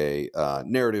directed a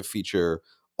narrative feature,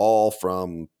 all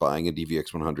from buying a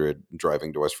DVX100,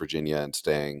 driving to West Virginia and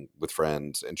staying with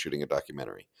friends and shooting a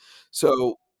documentary.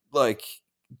 So, like,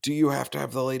 do you have to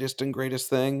have the latest and greatest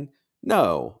thing?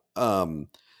 No.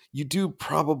 You do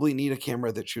probably need a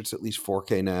camera that shoots at least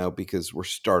 4K now, because we're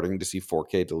starting to see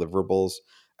 4K deliverables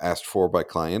asked for by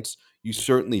clients. You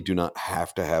certainly do not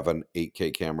have to have an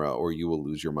 8K camera or you will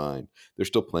lose your mind. There's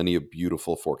still plenty of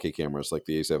beautiful 4K cameras like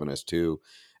the A7S II.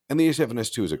 And the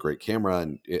A7S II is a great camera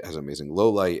and it has amazing low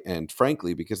light. And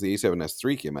frankly, because the A7S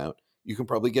III came out, you can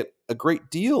probably get a great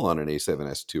deal on an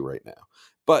A7S II right now.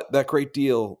 But that great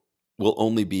deal will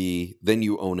only be then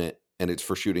you own it and it's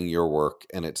for shooting your work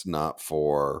and it's not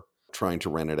for trying to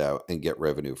rent it out and get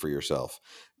revenue for yourself.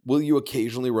 Will you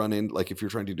occasionally run in, like if you're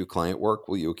trying to do client work,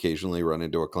 will you occasionally run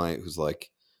into a client who's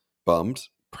like bummed?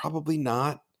 Probably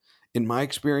not. In my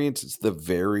experience, it's the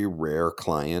very rare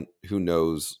client who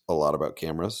knows a lot about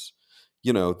cameras.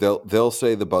 They'll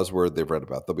say the buzzword they've read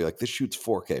about. They'll be like, this shoots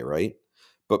 4K, right?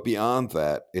 But beyond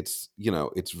that, it's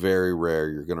very rare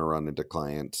you're going to run into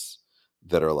clients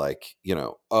that are like,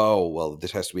 oh, well,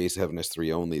 this has to be A7S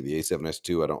III only. The A7S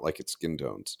II, I don't like its skin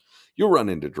tones. You'll run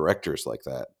into directors like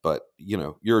that, but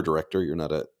you're a director. You're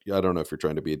not I don't know if you're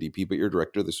trying to be a DP, but you're a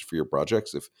director. This is for your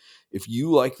projects. If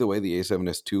you like the way the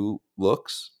A7S II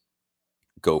looks,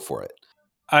 go for it.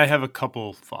 I have a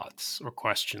couple thoughts or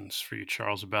questions for you,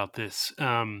 Charles, about this.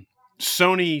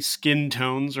 Sony skin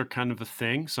tones are kind of a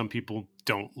thing. Some people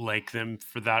don't like them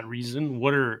for that reason.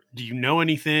 Do you know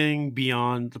anything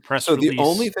beyond the press So the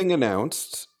only release? thing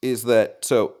announced is that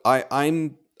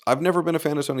I've never been a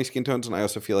fan of Sony skin tones, and I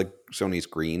also feel like Sony's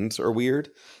greens are weird.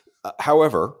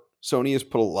 However, Sony has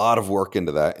put a lot of work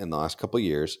into that in the last couple of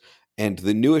years, and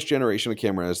the newest generation of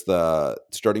cameras, the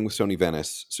starting with Sony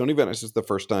Venice. Sony Venice is the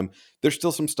first time. There's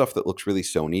still some stuff that looks really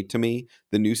Sony to me.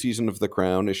 The new season of The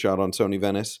Crown is shot on Sony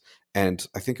Venice, and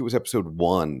I think it was episode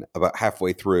 1, about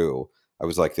halfway through. I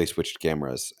was like, they switched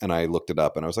cameras, and I looked it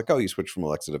up, and I was like, oh, you switched from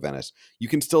Alexa to Venice. You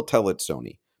can still tell it's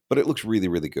Sony, but it looks really,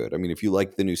 really good. I mean, if you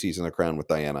like the new season of Crown with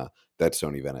Diana, that's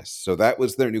Sony Venice. So that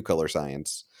was their new color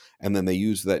science. And then they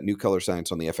used that new color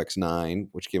science on the FX9,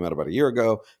 which came out about a year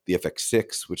ago, the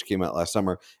FX6, which came out last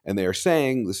summer. And they are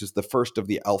saying this is the first of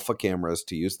the alpha cameras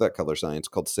to use that color science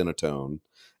called Cinetone.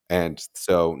 And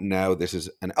so now this is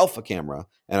an alpha camera,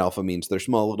 and alpha means they're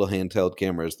small little handheld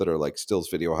cameras that are like stills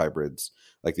video hybrids,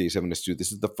 like the A7S II.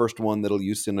 This is the first one that'll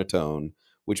use Cinetone,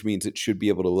 which means it should be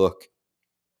able to look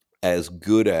as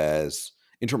good as,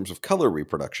 in terms of color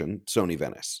reproduction, Sony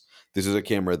Venice. This is a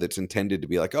camera that's intended to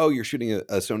be like, oh, you're shooting a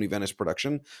Sony Venice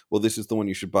production? Well, this is the one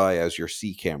you should buy as your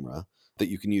C camera that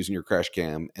you can use in your crash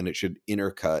cam, and it should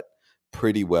intercut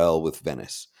pretty well with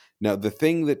Venice. Now, the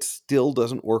thing that still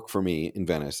doesn't work for me in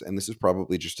Venice, and this is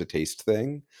probably just a taste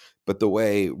thing, but the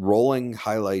way rolling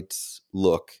highlights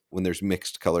look when there's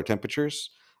mixed color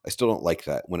temperatures, I still don't like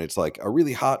that. When it's like a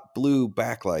really hot blue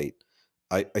backlight,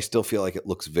 I still feel like it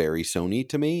looks very Sony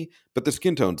to me, but the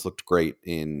skin tones looked great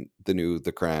in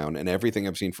The Crown, and everything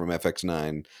I've seen from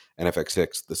FX9 and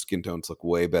FX6, the skin tones look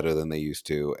way better than they used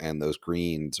to, and those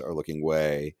greens are looking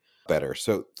way better.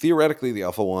 So theoretically, the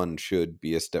Alpha 1 should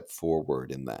be a step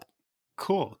forward in that.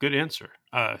 Cool. Good answer.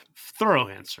 Thorough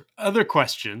answer. Other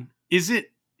question. It's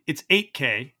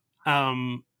 8K.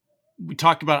 We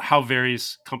talked about how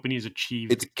various companies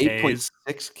achieve It's the Ks.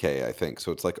 8.6K, I think,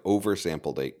 so it's like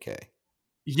oversampled 8K.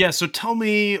 Yeah, so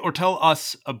tell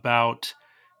us about,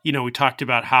 we talked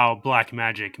about how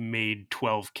Blackmagic made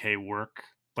 12K work,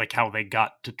 like how they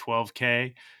got to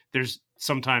 12K. There's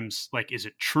sometimes like, is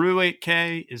it true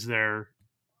 8K? Is there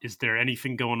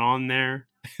anything going on there?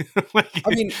 I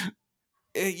mean,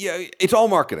 yeah, it's all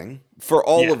marketing for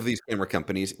all Yeah. of these camera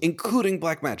companies, including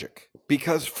Blackmagic,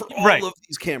 because for all Right. of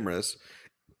these cameras,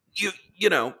 you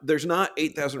know, there's not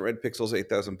 8,000 red pixels,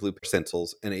 8,000 blue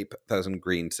stencils, and 8,000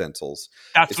 green stencils.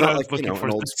 That's It's what not I was like, looking for. an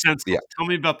The old, stencils. yeah, Tell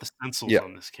me about the stencils yeah.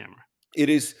 on this camera.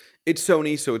 It's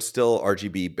Sony, so it's still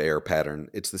RGB Bayer pattern.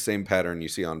 It's the same pattern you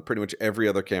see on pretty much every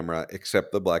other camera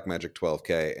except the Blackmagic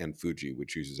 12K and Fuji,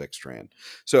 which uses X-Tran.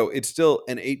 So it's still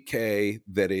an 8K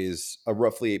that is a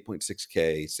roughly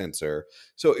 8.6K sensor.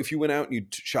 So if you went out and you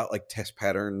shot like test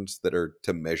patterns that are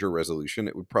to measure resolution,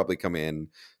 it would probably come in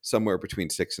somewhere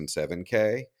between 6 and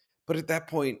 7K. But at that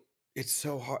point, it's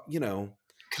so hard,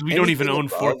 Because we don't even anything own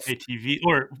above 4K TV,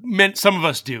 or some of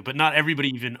us do, but not everybody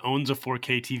even owns a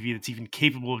 4K TV that's even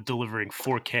capable of delivering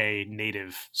 4K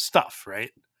native stuff,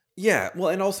 right? Yeah, well,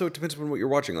 and also it depends on what you're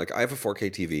watching. Like, I have a 4K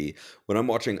TV. When I'm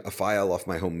watching a file off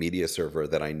my home media server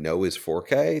that I know is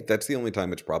 4K, that's the only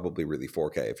time it's probably really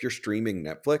 4K. If you're streaming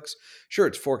Netflix, sure,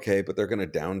 it's 4K, but they're going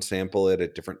to downsample it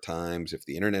at different times if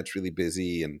the internet's really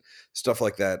busy and stuff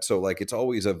like that. So, like, it's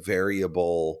always a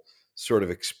variable sort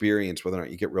of experience whether or not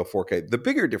you get real 4K. The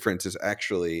bigger difference is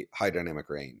actually high dynamic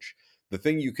range. The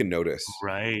thing you can notice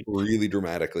Right. really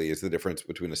dramatically is the difference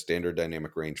between a standard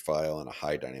dynamic range file and a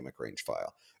high dynamic range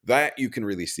file. That you can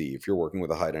really see if you're working with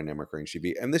a high dynamic range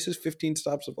TV. And this is 15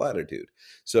 stops of latitude.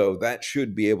 So that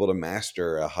should be able to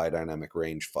master a high dynamic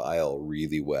range file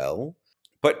really well.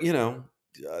 But,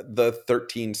 the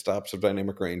 13 stops of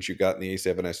dynamic range you got in the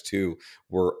A7S II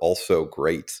were also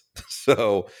great.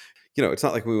 So, it's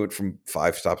not like we went from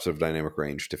 5 stops of dynamic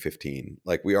range to 15.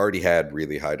 Like, we already had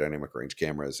really high dynamic range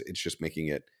cameras. It's just making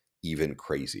it even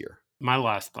crazier. My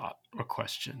last thought or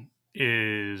question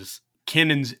is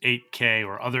Canon's 8K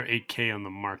or other 8K on the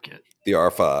market. The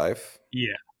R5.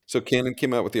 Yeah. So Canon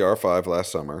came out with the R5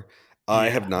 last summer. I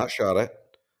have not shot it.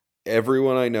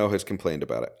 Everyone I know has complained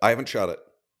about it. I haven't shot it.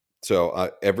 So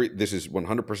this is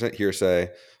 100% hearsay.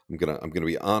 I'm gonna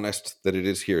be honest that it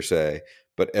is hearsay.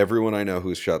 But everyone I know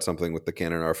who's shot something with the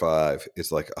Canon R5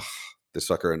 is like, ugh, this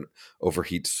sucker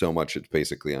overheats so much it's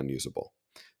basically unusable.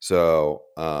 So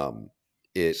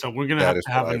So we're gonna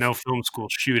have a no film school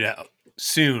shootout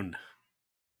soon.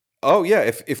 Oh yeah,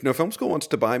 if No Film School wants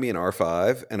to buy me an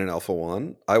R5 and an Alpha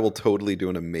 1, I will totally do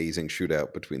an amazing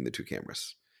shootout between the two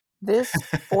cameras. This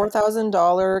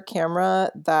 $4,000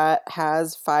 camera that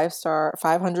has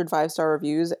 500 5-star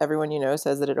reviews, everyone you know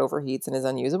says that it overheats and is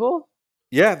unusable?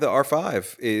 Yeah, the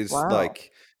R5 is Wow.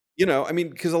 like, I mean,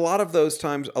 because a lot of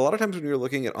times when you're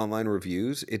looking at online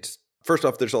reviews, it's first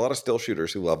off, there's a lot of still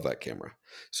shooters who love that camera.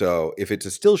 So if it's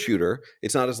a still shooter,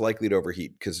 it's not as likely to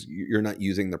overheat because you're not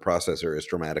using the processor as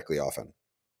dramatically often.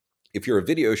 If you're a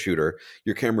video shooter,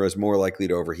 your camera is more likely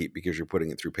to overheat because you're putting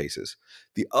it through paces.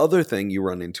 The other thing you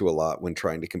run into a lot when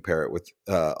trying to compare it with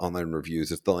online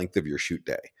reviews is the length of your shoot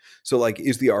day. So, like,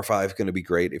 is the R5 going to be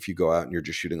great if you go out and you're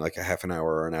just shooting like a half an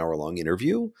hour or an hour long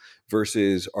interview?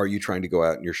 Versus, are you trying to go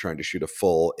out and you're trying to shoot a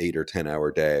full 8 or 10 hour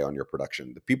day on your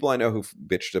production? The people I know who've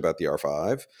bitched about the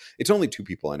R5, it's only 2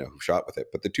 people I know who shot with it,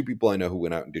 but the 2 people I know who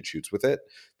went out and did shoots with it,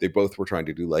 they both were trying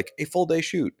to do like a full day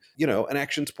shoot, an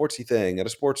action sportsy thing at a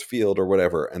sports field or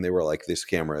whatever. And they were like, this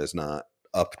camera is not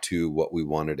up to what we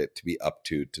wanted it to be up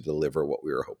to deliver what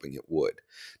we were hoping it would.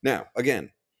 Now,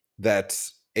 again,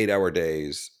 that's 8 hour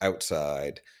days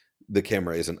outside. The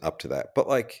camera isn't up to that. But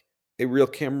like a real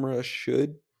camera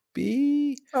should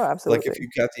be. Oh, Like if absolutely. you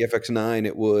got the FX9,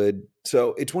 it would.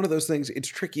 So it's one of those things. It's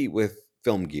tricky with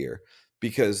film gear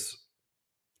because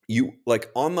you like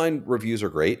online reviews are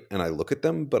great and I look at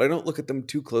them, but I don't look at them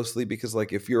too closely because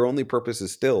like if your only purpose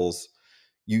is stills,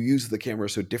 you use the camera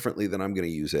so differently than I'm going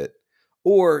to use it.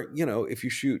 Or, if you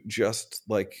shoot just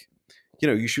like,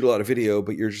 you shoot a lot of video,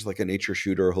 but you're just like a nature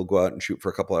shooter who'll go out and shoot for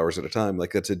a couple hours at a time.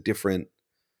 Like that's a different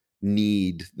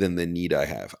need than the need I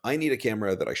have. I need a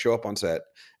camera that I show up on set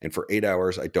and for 8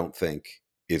 hours, I don't think,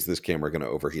 is this camera going to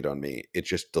overheat on me? It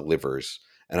just delivers.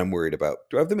 And I'm worried about,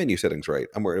 do I have the menu settings right?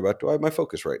 I'm worried about, do I have my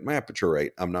focus right? My aperture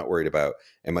right? I'm not worried about,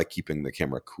 am I keeping the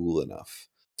camera cool enough?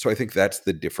 So I think that's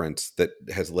the difference that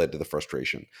has led to the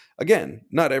frustration. Again,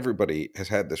 not everybody has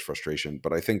had this frustration,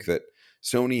 but I think that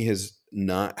Sony has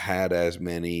not had as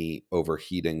many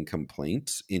overheating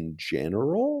complaints in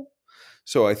general.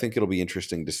 So I think it'll be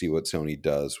interesting to see what Sony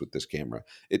does with this camera.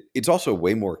 It's also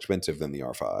way more expensive than the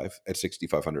R5 at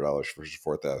 $6,500 versus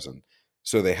 4,000.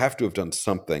 So they have to have done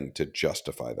something to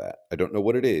justify that. I don't know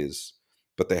what it is,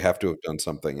 but they have to have done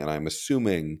something, and I'm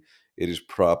assuming it is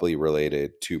probably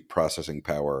related to processing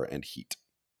power and heat.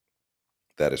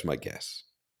 That is my guess.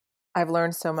 I've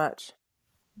learned so much.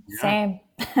 Same.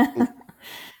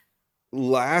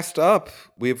 Last up,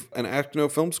 we have an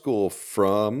Acno Film School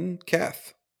from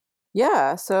Kath.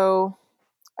 Yeah, so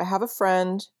I have a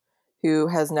friend who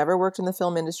has never worked in the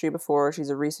film industry before. She's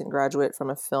a recent graduate from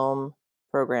a film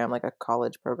program, like a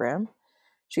college program.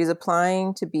 She's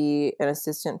applying to be an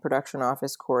assistant production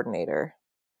office coordinator.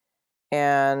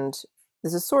 And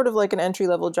this is sort of like an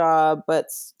entry-level job, but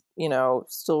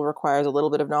still requires a little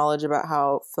bit of knowledge about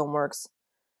how film works.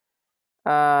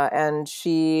 And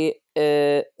she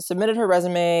submitted her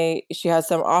resume. She has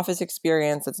some office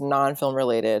experience that's non-film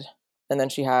related, and then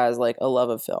she has like a love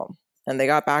of film. And they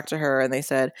got back to her and they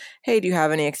said, hey, do you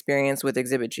have any experience with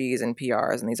Exhibit Gs and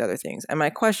PRs and these other things? And my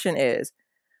question is,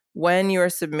 when you are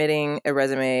submitting a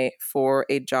resume for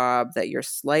a job that you're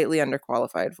slightly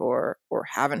underqualified for or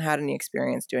haven't had any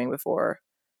experience doing before,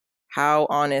 how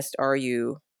honest are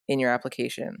you in your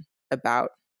application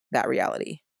about that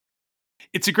reality?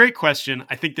 It's a great question.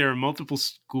 I think there are multiple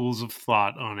schools of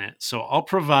thought on it. So I'll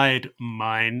provide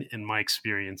mine and my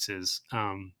experiences.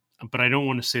 But I don't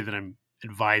want to say that I'm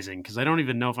advising because I don't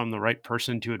even know if I'm the right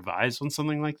person to advise on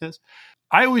something like this.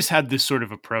 I always had this sort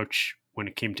of approach when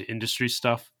it came to industry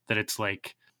stuff that it's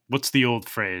like, what's the old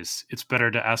phrase? It's better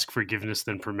to ask forgiveness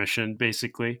than permission,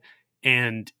 basically.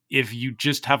 And if you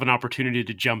just have an opportunity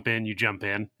to jump in, you jump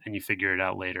in and you figure it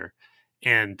out later.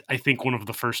 And I think one of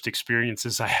the first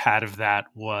experiences I had of that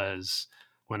was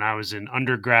when I was in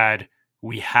undergrad.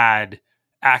 We had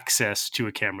access to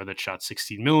a camera that shot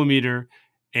 16 millimeter,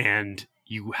 and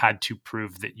you had to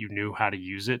prove that you knew how to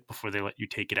use it before they let you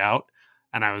take it out.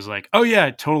 And I was like, oh, yeah,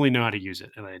 I totally know how to use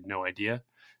it. And I had no idea.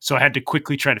 So I had to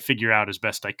quickly try to figure out as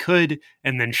best I could,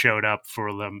 and then showed up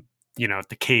for them, at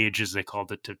the cage, as they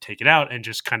called it, to take it out, and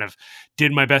just kind of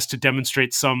did my best to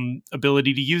demonstrate some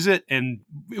ability to use it. And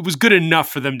it was good enough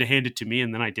for them to hand it to me.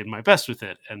 And then I did my best with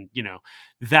it. And,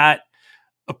 that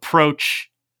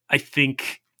approach, I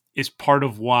think, is part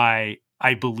of why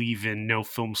I believe in No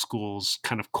Film School's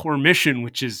kind of core mission,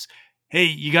 which is, hey,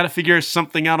 you got to figure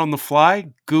something out on the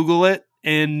fly, Google it,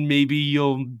 and maybe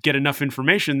you'll get enough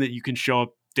information that you can show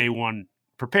up day one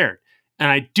prepared. And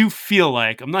I do feel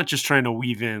like, I'm not just trying to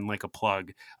weave in like a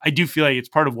plug, I do feel like it's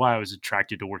part of why I was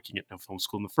attracted to working at No Film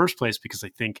School in the first place, because I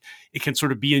think it can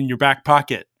sort of be in your back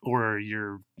pocket or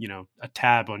your, a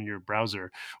tab on your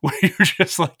browser where you're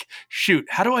just like, shoot,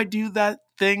 how do I do that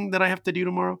thing that I have to do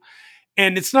tomorrow?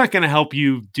 And it's not going to help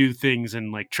you do things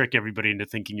and like trick everybody into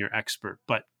thinking you're expert.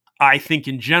 But I think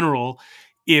in general,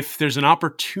 if there's an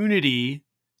opportunity,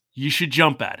 you should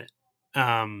jump at it.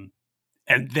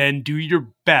 And then do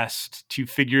your best to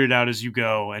figure it out as you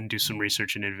go and do some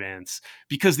research in advance,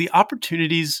 because the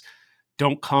opportunities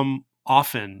don't come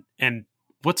often. And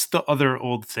what's the other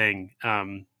old thing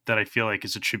that I feel like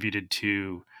is attributed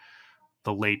to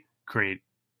the late, great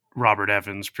Robert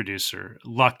Evans, producer?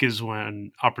 Luck is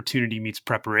when opportunity meets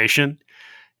preparation.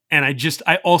 And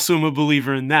I also am a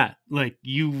believer in that. Like,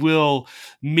 you will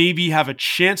maybe have a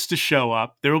chance to show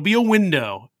up. There will be a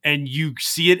window and you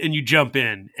see it and you jump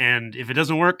in. And if it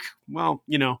doesn't work, well,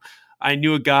 I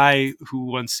knew a guy who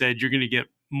once said, you're going to get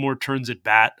more turns at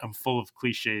bat. I'm full of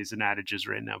cliches and adages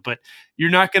right now, but you're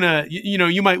not going to,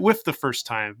 you might whiff the first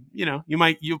time,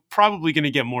 you're probably going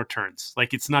to get more turns.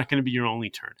 Like, it's not going to be your only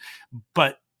turn,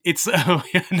 but it's now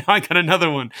I got another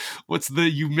one. What's the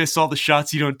you miss all the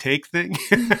shots you don't take thing?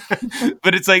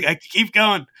 But it's like, I keep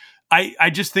going. I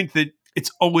just think that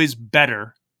it's always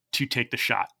better to take the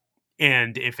shot.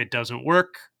 And if it doesn't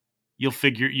work,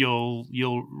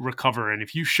 you'll recover. And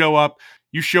if you show up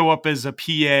as a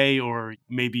PA, or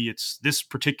maybe it's this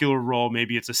particular role,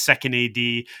 maybe it's a second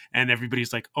AD, and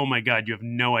everybody's like, oh my God, you have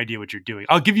no idea what you're doing.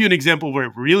 I'll give you an example where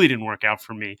it really didn't work out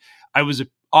for me. I was an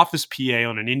office PA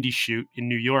on an indie shoot in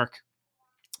New York,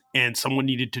 and someone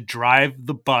needed to drive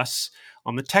the bus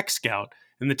on the tech scout.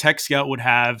 And the tech scout would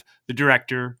have the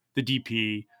director, the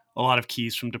DP, a lot of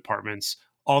keys from departments,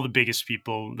 all the biggest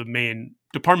people, the main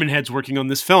department heads working on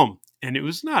this film. And it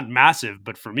was not massive,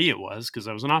 but for me it was, because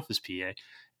I was an office PA.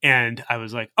 And I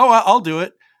was like, oh, I'll do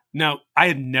it. Now, I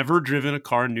had never driven a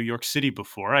car in New York City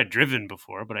before. I'd driven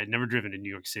before, but I'd never driven in New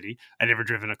York City. I'd never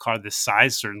driven a car this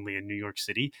size, certainly in New York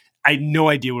City. I had no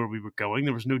idea where we were going.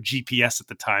 There was no GPS at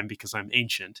the time because I'm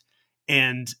ancient.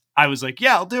 And I was like,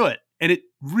 yeah, I'll do it. And it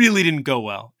really didn't go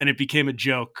well. And it became a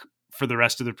joke for the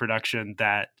rest of the production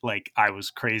that like I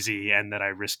was crazy and that I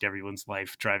risked everyone's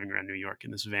life driving around New York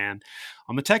in this van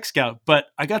on the Tech Scout. But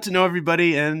I got to know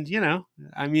everybody, and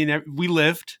we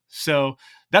lived. So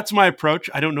that's my approach.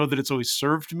 I don't know that it's always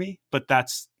served me, but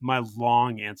that's my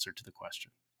long answer to the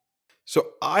question.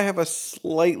 So I have a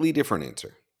slightly different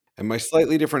answer. And my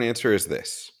slightly different answer is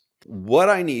this. What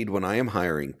I need when I am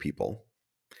hiring people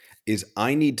is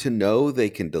I need to know they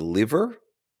can deliver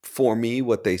for me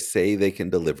what they say they can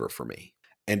deliver for me.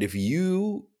 And if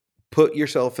you put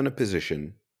yourself in a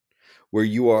position where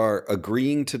you are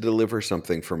agreeing to deliver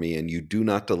something for me and you do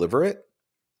not deliver it,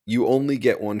 you only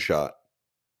get one shot.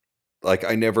 Like,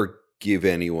 I never give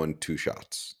anyone two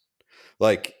shots.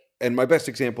 Like, and my best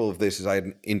example of this is I had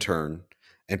an intern,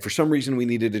 and for some reason we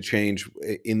needed to change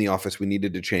in the office. We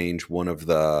needed to change one of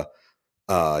the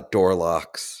door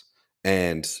locks.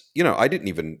 And, I didn't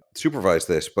even supervise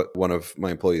this, but one of my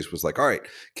employees was like, all right,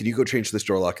 can you go change this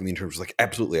door lock? And the intern was like,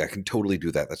 absolutely, I can totally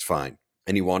do that. That's fine.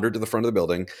 And he wandered to the front of the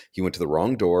building. He went to the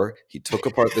wrong door. He took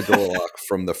apart the door lock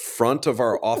from the front of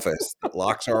our office that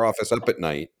locks our office up at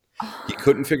night. He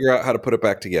couldn't figure out how to put it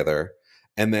back together.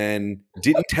 And then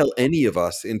didn't tell any of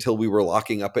us until we were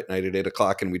locking up at night at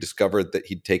 8:00, and we discovered that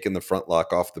he'd taken the front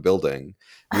lock off the building.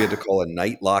 We had to call a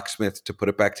night locksmith to put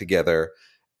it back together.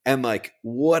 And like,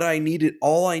 all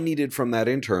I needed from that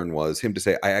intern was him to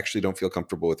say, I actually don't feel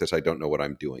comfortable with this. I don't know what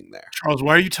I'm doing there. Charles,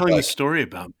 why are you telling this story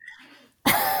about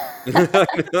me?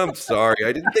 I'm sorry.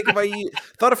 I didn't think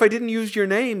thought if I didn't use your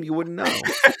name, you wouldn't know.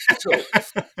 So,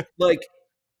 like,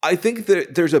 I think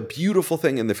that there's a beautiful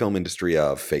thing in the film industry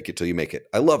of fake it till you make it.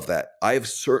 I love that. I've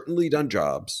certainly done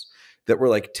jobs that were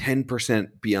like 10%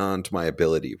 beyond my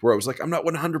ability, where I was like, I'm not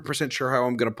 100% sure how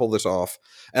I'm going to pull this off.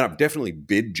 And I've definitely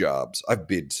bid jobs. I've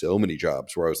bid so many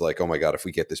jobs where I was like, oh my God, if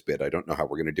we get this bid, I don't know how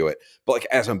we're going to do it. But like,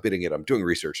 as I'm bidding it, I'm doing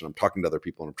research and I'm talking to other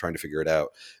people and I'm trying to figure it out.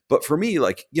 But for me,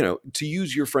 like, to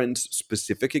use your friend's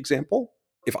specific example,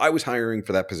 if I was hiring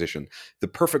for that position, the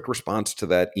perfect response to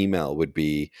that email would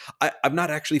be, I've not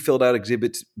actually filled out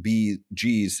exhibits B,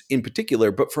 G's in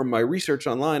particular, but from my research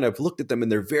online, I've looked at them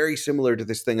and they're very similar to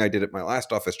this thing I did at my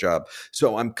last office job.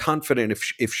 So I'm confident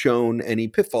if shown any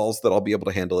pitfalls that I'll be able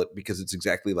to handle it because it's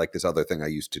exactly like this other thing I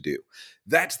used to do.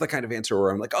 That's the kind of answer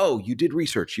where I'm like, oh, you did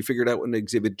research. You figured out what an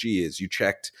exhibit G is. You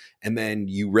checked and then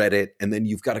you read it and then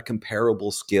you've got a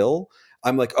comparable skill.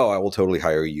 I'm like, oh, I will totally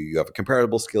hire you. You have a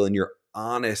comparable skill and you're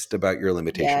honest about your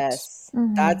limitations. Yes,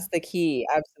 that's the key.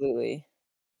 Absolutely.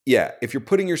 Yeah, if you're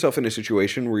putting yourself in a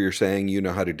situation where you're saying you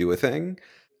know how to do a thing,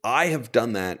 I have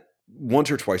done that once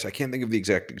or twice. I can't think of the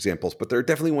exact examples, but there are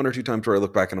definitely one or two times where I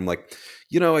look back and I'm like,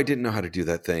 I didn't know how to do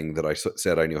that thing that I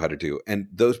said I knew how to do. And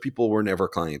those people were never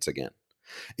clients again.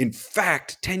 In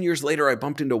fact, 10 years later, I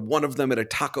bumped into one of them at a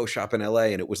taco shop in LA,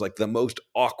 and it was like the most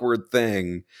awkward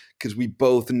thing because we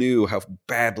both knew how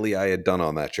badly I had done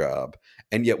on that job.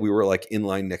 And yet we were like in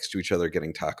line next to each other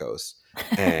getting tacos.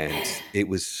 And it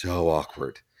was so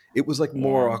awkward. It was like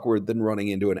more Yeah. awkward than running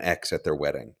into an ex at their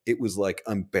wedding. It was like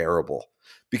unbearable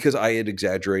because I had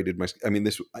exaggerated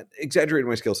exaggerated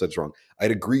my skill sets wrong.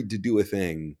 I'd agreed to do a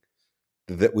thing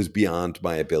that was beyond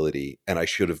my ability, and I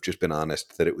should have just been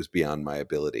honest that it was beyond my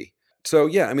ability. So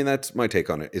yeah, I mean, that's my take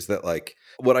on it, is that like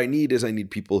what I need is I need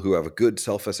people who have a good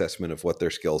self-assessment of what their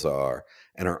skills are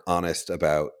and are honest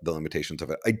about the limitations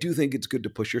of it. I do think it's good to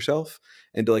push yourself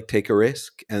and to like take a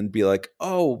risk and be like,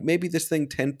 oh, maybe this thing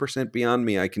 10% beyond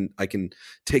me, I can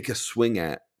take a swing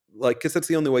at, like, because that's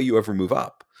the only way you ever move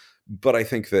up. But I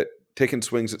think that taking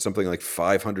swings at something like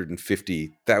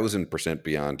 550,000%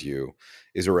 beyond you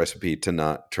is a recipe to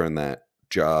not turn that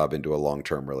job into a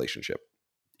long-term relationship.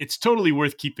 It's totally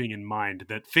worth keeping in mind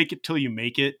that fake it till you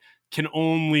make it can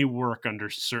only work under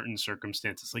certain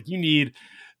circumstances. Like you need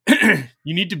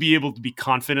you need to be able to be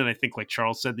confident. I think like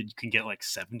Charles said that you can get like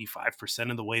 75%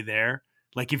 of the way there.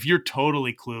 Like if you're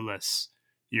totally clueless,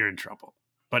 you're in trouble.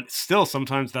 But still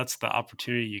sometimes that's the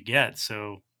opportunity you get.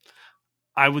 So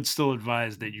I would still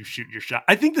advise that you shoot your shot.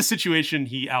 I think the situation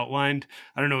he outlined,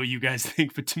 I don't know what you guys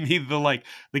think, but to me,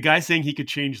 the guy saying he could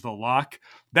change the lock,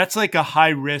 that's like a high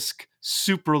risk,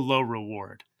 super low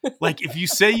reward. Like if you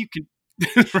say you can,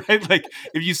 right? Like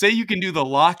if you say you can do the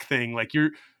lock thing, like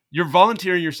you're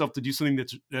volunteering yourself to do something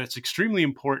that's extremely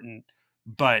important.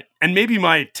 But and maybe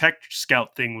my tech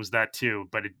scout thing was that too,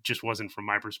 but it just wasn't from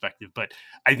my perspective. But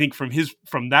I think from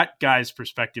that guy's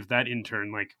perspective, that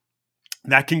intern, like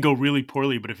that can go really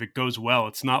poorly, but if it goes well,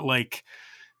 it's not like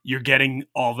you're getting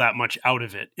all that much out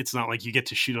of it. It's not like you get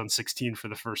to shoot on 16 for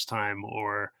the first time,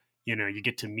 or you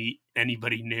get to meet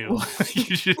anybody new.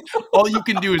 All you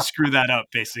can do is screw that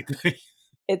up, basically.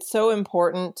 It's so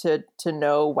important to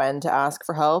know when to ask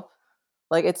for help.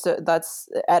 Like that's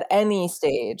at any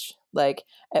stage. Like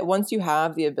once you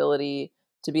have the ability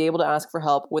to be able to ask for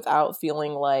help without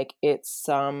feeling like it's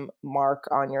some mark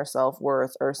on your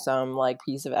self-worth or some like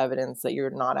piece of evidence that you're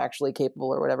not actually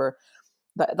capable or whatever.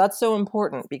 That's so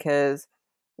important because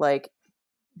like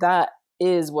that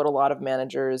is what a lot of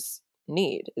managers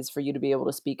need, is for you to be able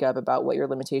to speak up about what your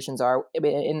limitations are in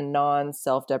a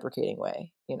non-self-deprecating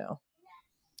way,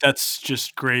 That's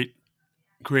just great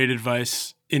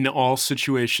advice in all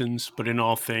situations, but in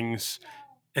all things.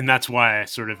 And that's why I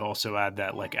sort of also add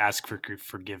that, like, ask for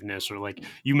forgiveness, or like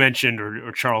you mentioned,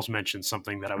 or Charles mentioned,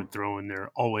 something that I would throw in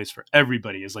there always for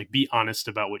everybody is like, be honest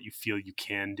about what you feel you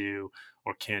can do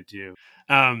or can't do.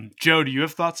 Joe, do you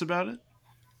have thoughts about it?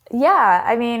 Yeah,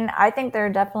 I mean, I think there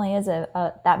definitely is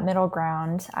that middle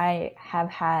ground. I have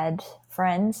had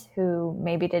friends who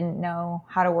maybe didn't know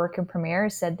how to work in Premiere,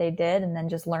 said they did, and then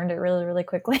just learned it really, really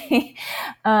quickly.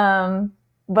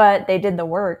 But they did the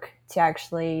work to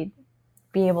actually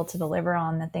be able to deliver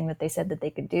on the thing that they said that they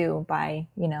could do by,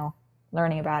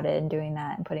 learning about it and doing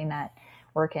that and putting that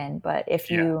work in. But if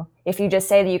you just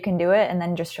say that you can do it and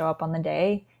then just show up on the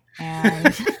day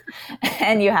and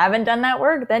and you haven't done that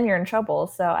work, then you're in trouble.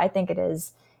 So I think it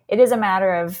is a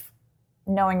matter of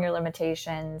knowing your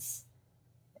limitations,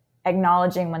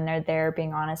 acknowledging when they're there,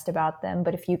 being honest about them.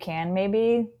 But if you can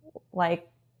maybe like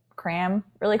cram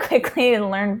really quickly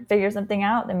and figure something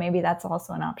out, then maybe that's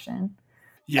also an option.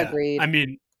 Yeah. Agreed. I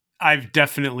mean, I've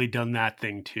definitely done that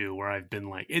thing too, where I've been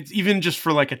like, it's even just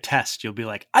for like a test, you'll be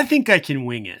like, I think I can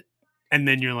wing it. And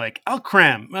then you're like, I'll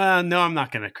cram. No, I'm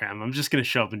not going to cram. I'm just going to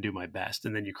show up and do my best.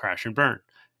 And then you crash and burn.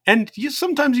 And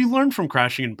sometimes you learn from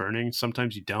crashing and burning.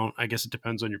 Sometimes you don't. I guess it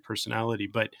depends on your personality.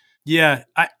 But yeah,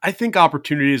 I think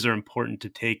opportunities are important to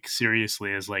take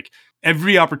seriously, as like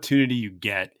every opportunity you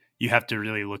get, you have to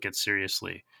really look at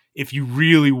seriously. If you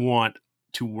really want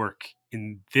to work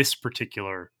in this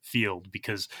particular field,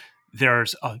 because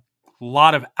there's a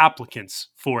lot of applicants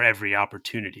for every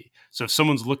opportunity. So if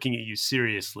someone's looking at you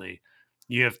seriously,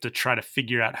 you have to try to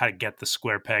figure out how to get the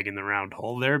square peg in the round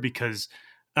hole there, because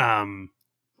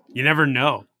you never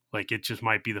know. Like it just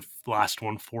might be the last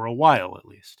one for a while, at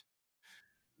least.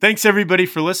 Thanks everybody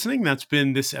for listening. That's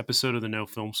been this episode of the No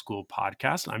Film School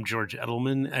podcast. I'm George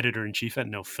Edelman, editor-in-chief at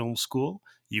No Film School.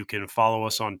 You can follow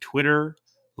us on Twitter,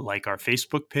 like our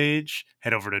Facebook page,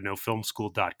 head over to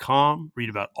nofilmschool.com, read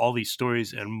about all these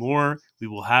stories and more. We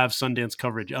will have Sundance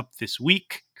coverage up this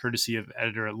week, courtesy of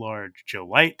editor-at-large Joe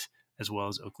Light, as well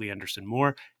as Oakley Anderson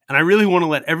Moore. And I really want to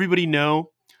let everybody know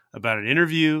about an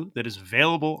interview that is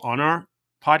available on our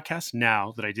podcast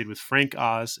now that I did with Frank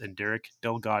Oz and Derek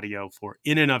Delgadio for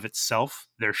In and of Itself,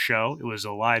 their show. It was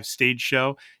a live stage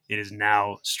show. It is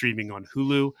now streaming on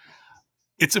Hulu.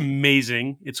 It's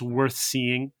amazing. It's worth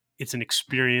seeing. It's an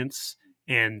experience.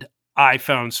 And I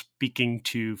found speaking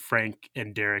to Frank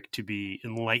and Derek to be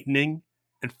enlightening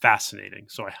and fascinating.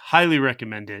 So I highly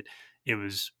recommend it. It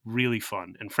was really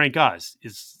fun. And Frank Oz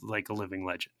is like a living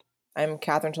legend. I'm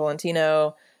Catherine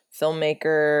Tolentino,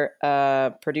 filmmaker,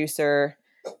 producer.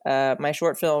 My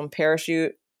short film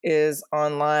Parachute is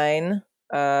online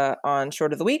on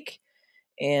Short of the Week.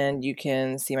 And you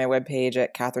can see my webpage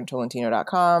at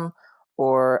catherinetolentino.com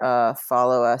or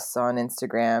follow us on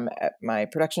Instagram at my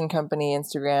production company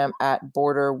Instagram at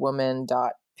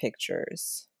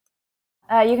borderwoman.pictures.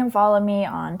 You can follow me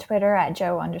on Twitter at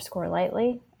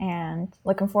Joe_lightly, and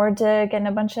looking forward to getting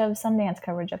a bunch of Sundance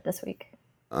coverage up this week.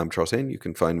 I'm Charles Hain. You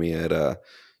can find me at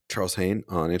Charles Hain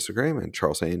on Instagram and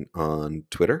Charles Hain on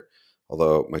Twitter,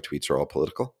 although my tweets are all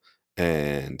political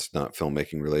and not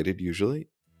filmmaking related usually.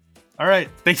 All right.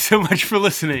 Thanks so much for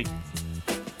listening.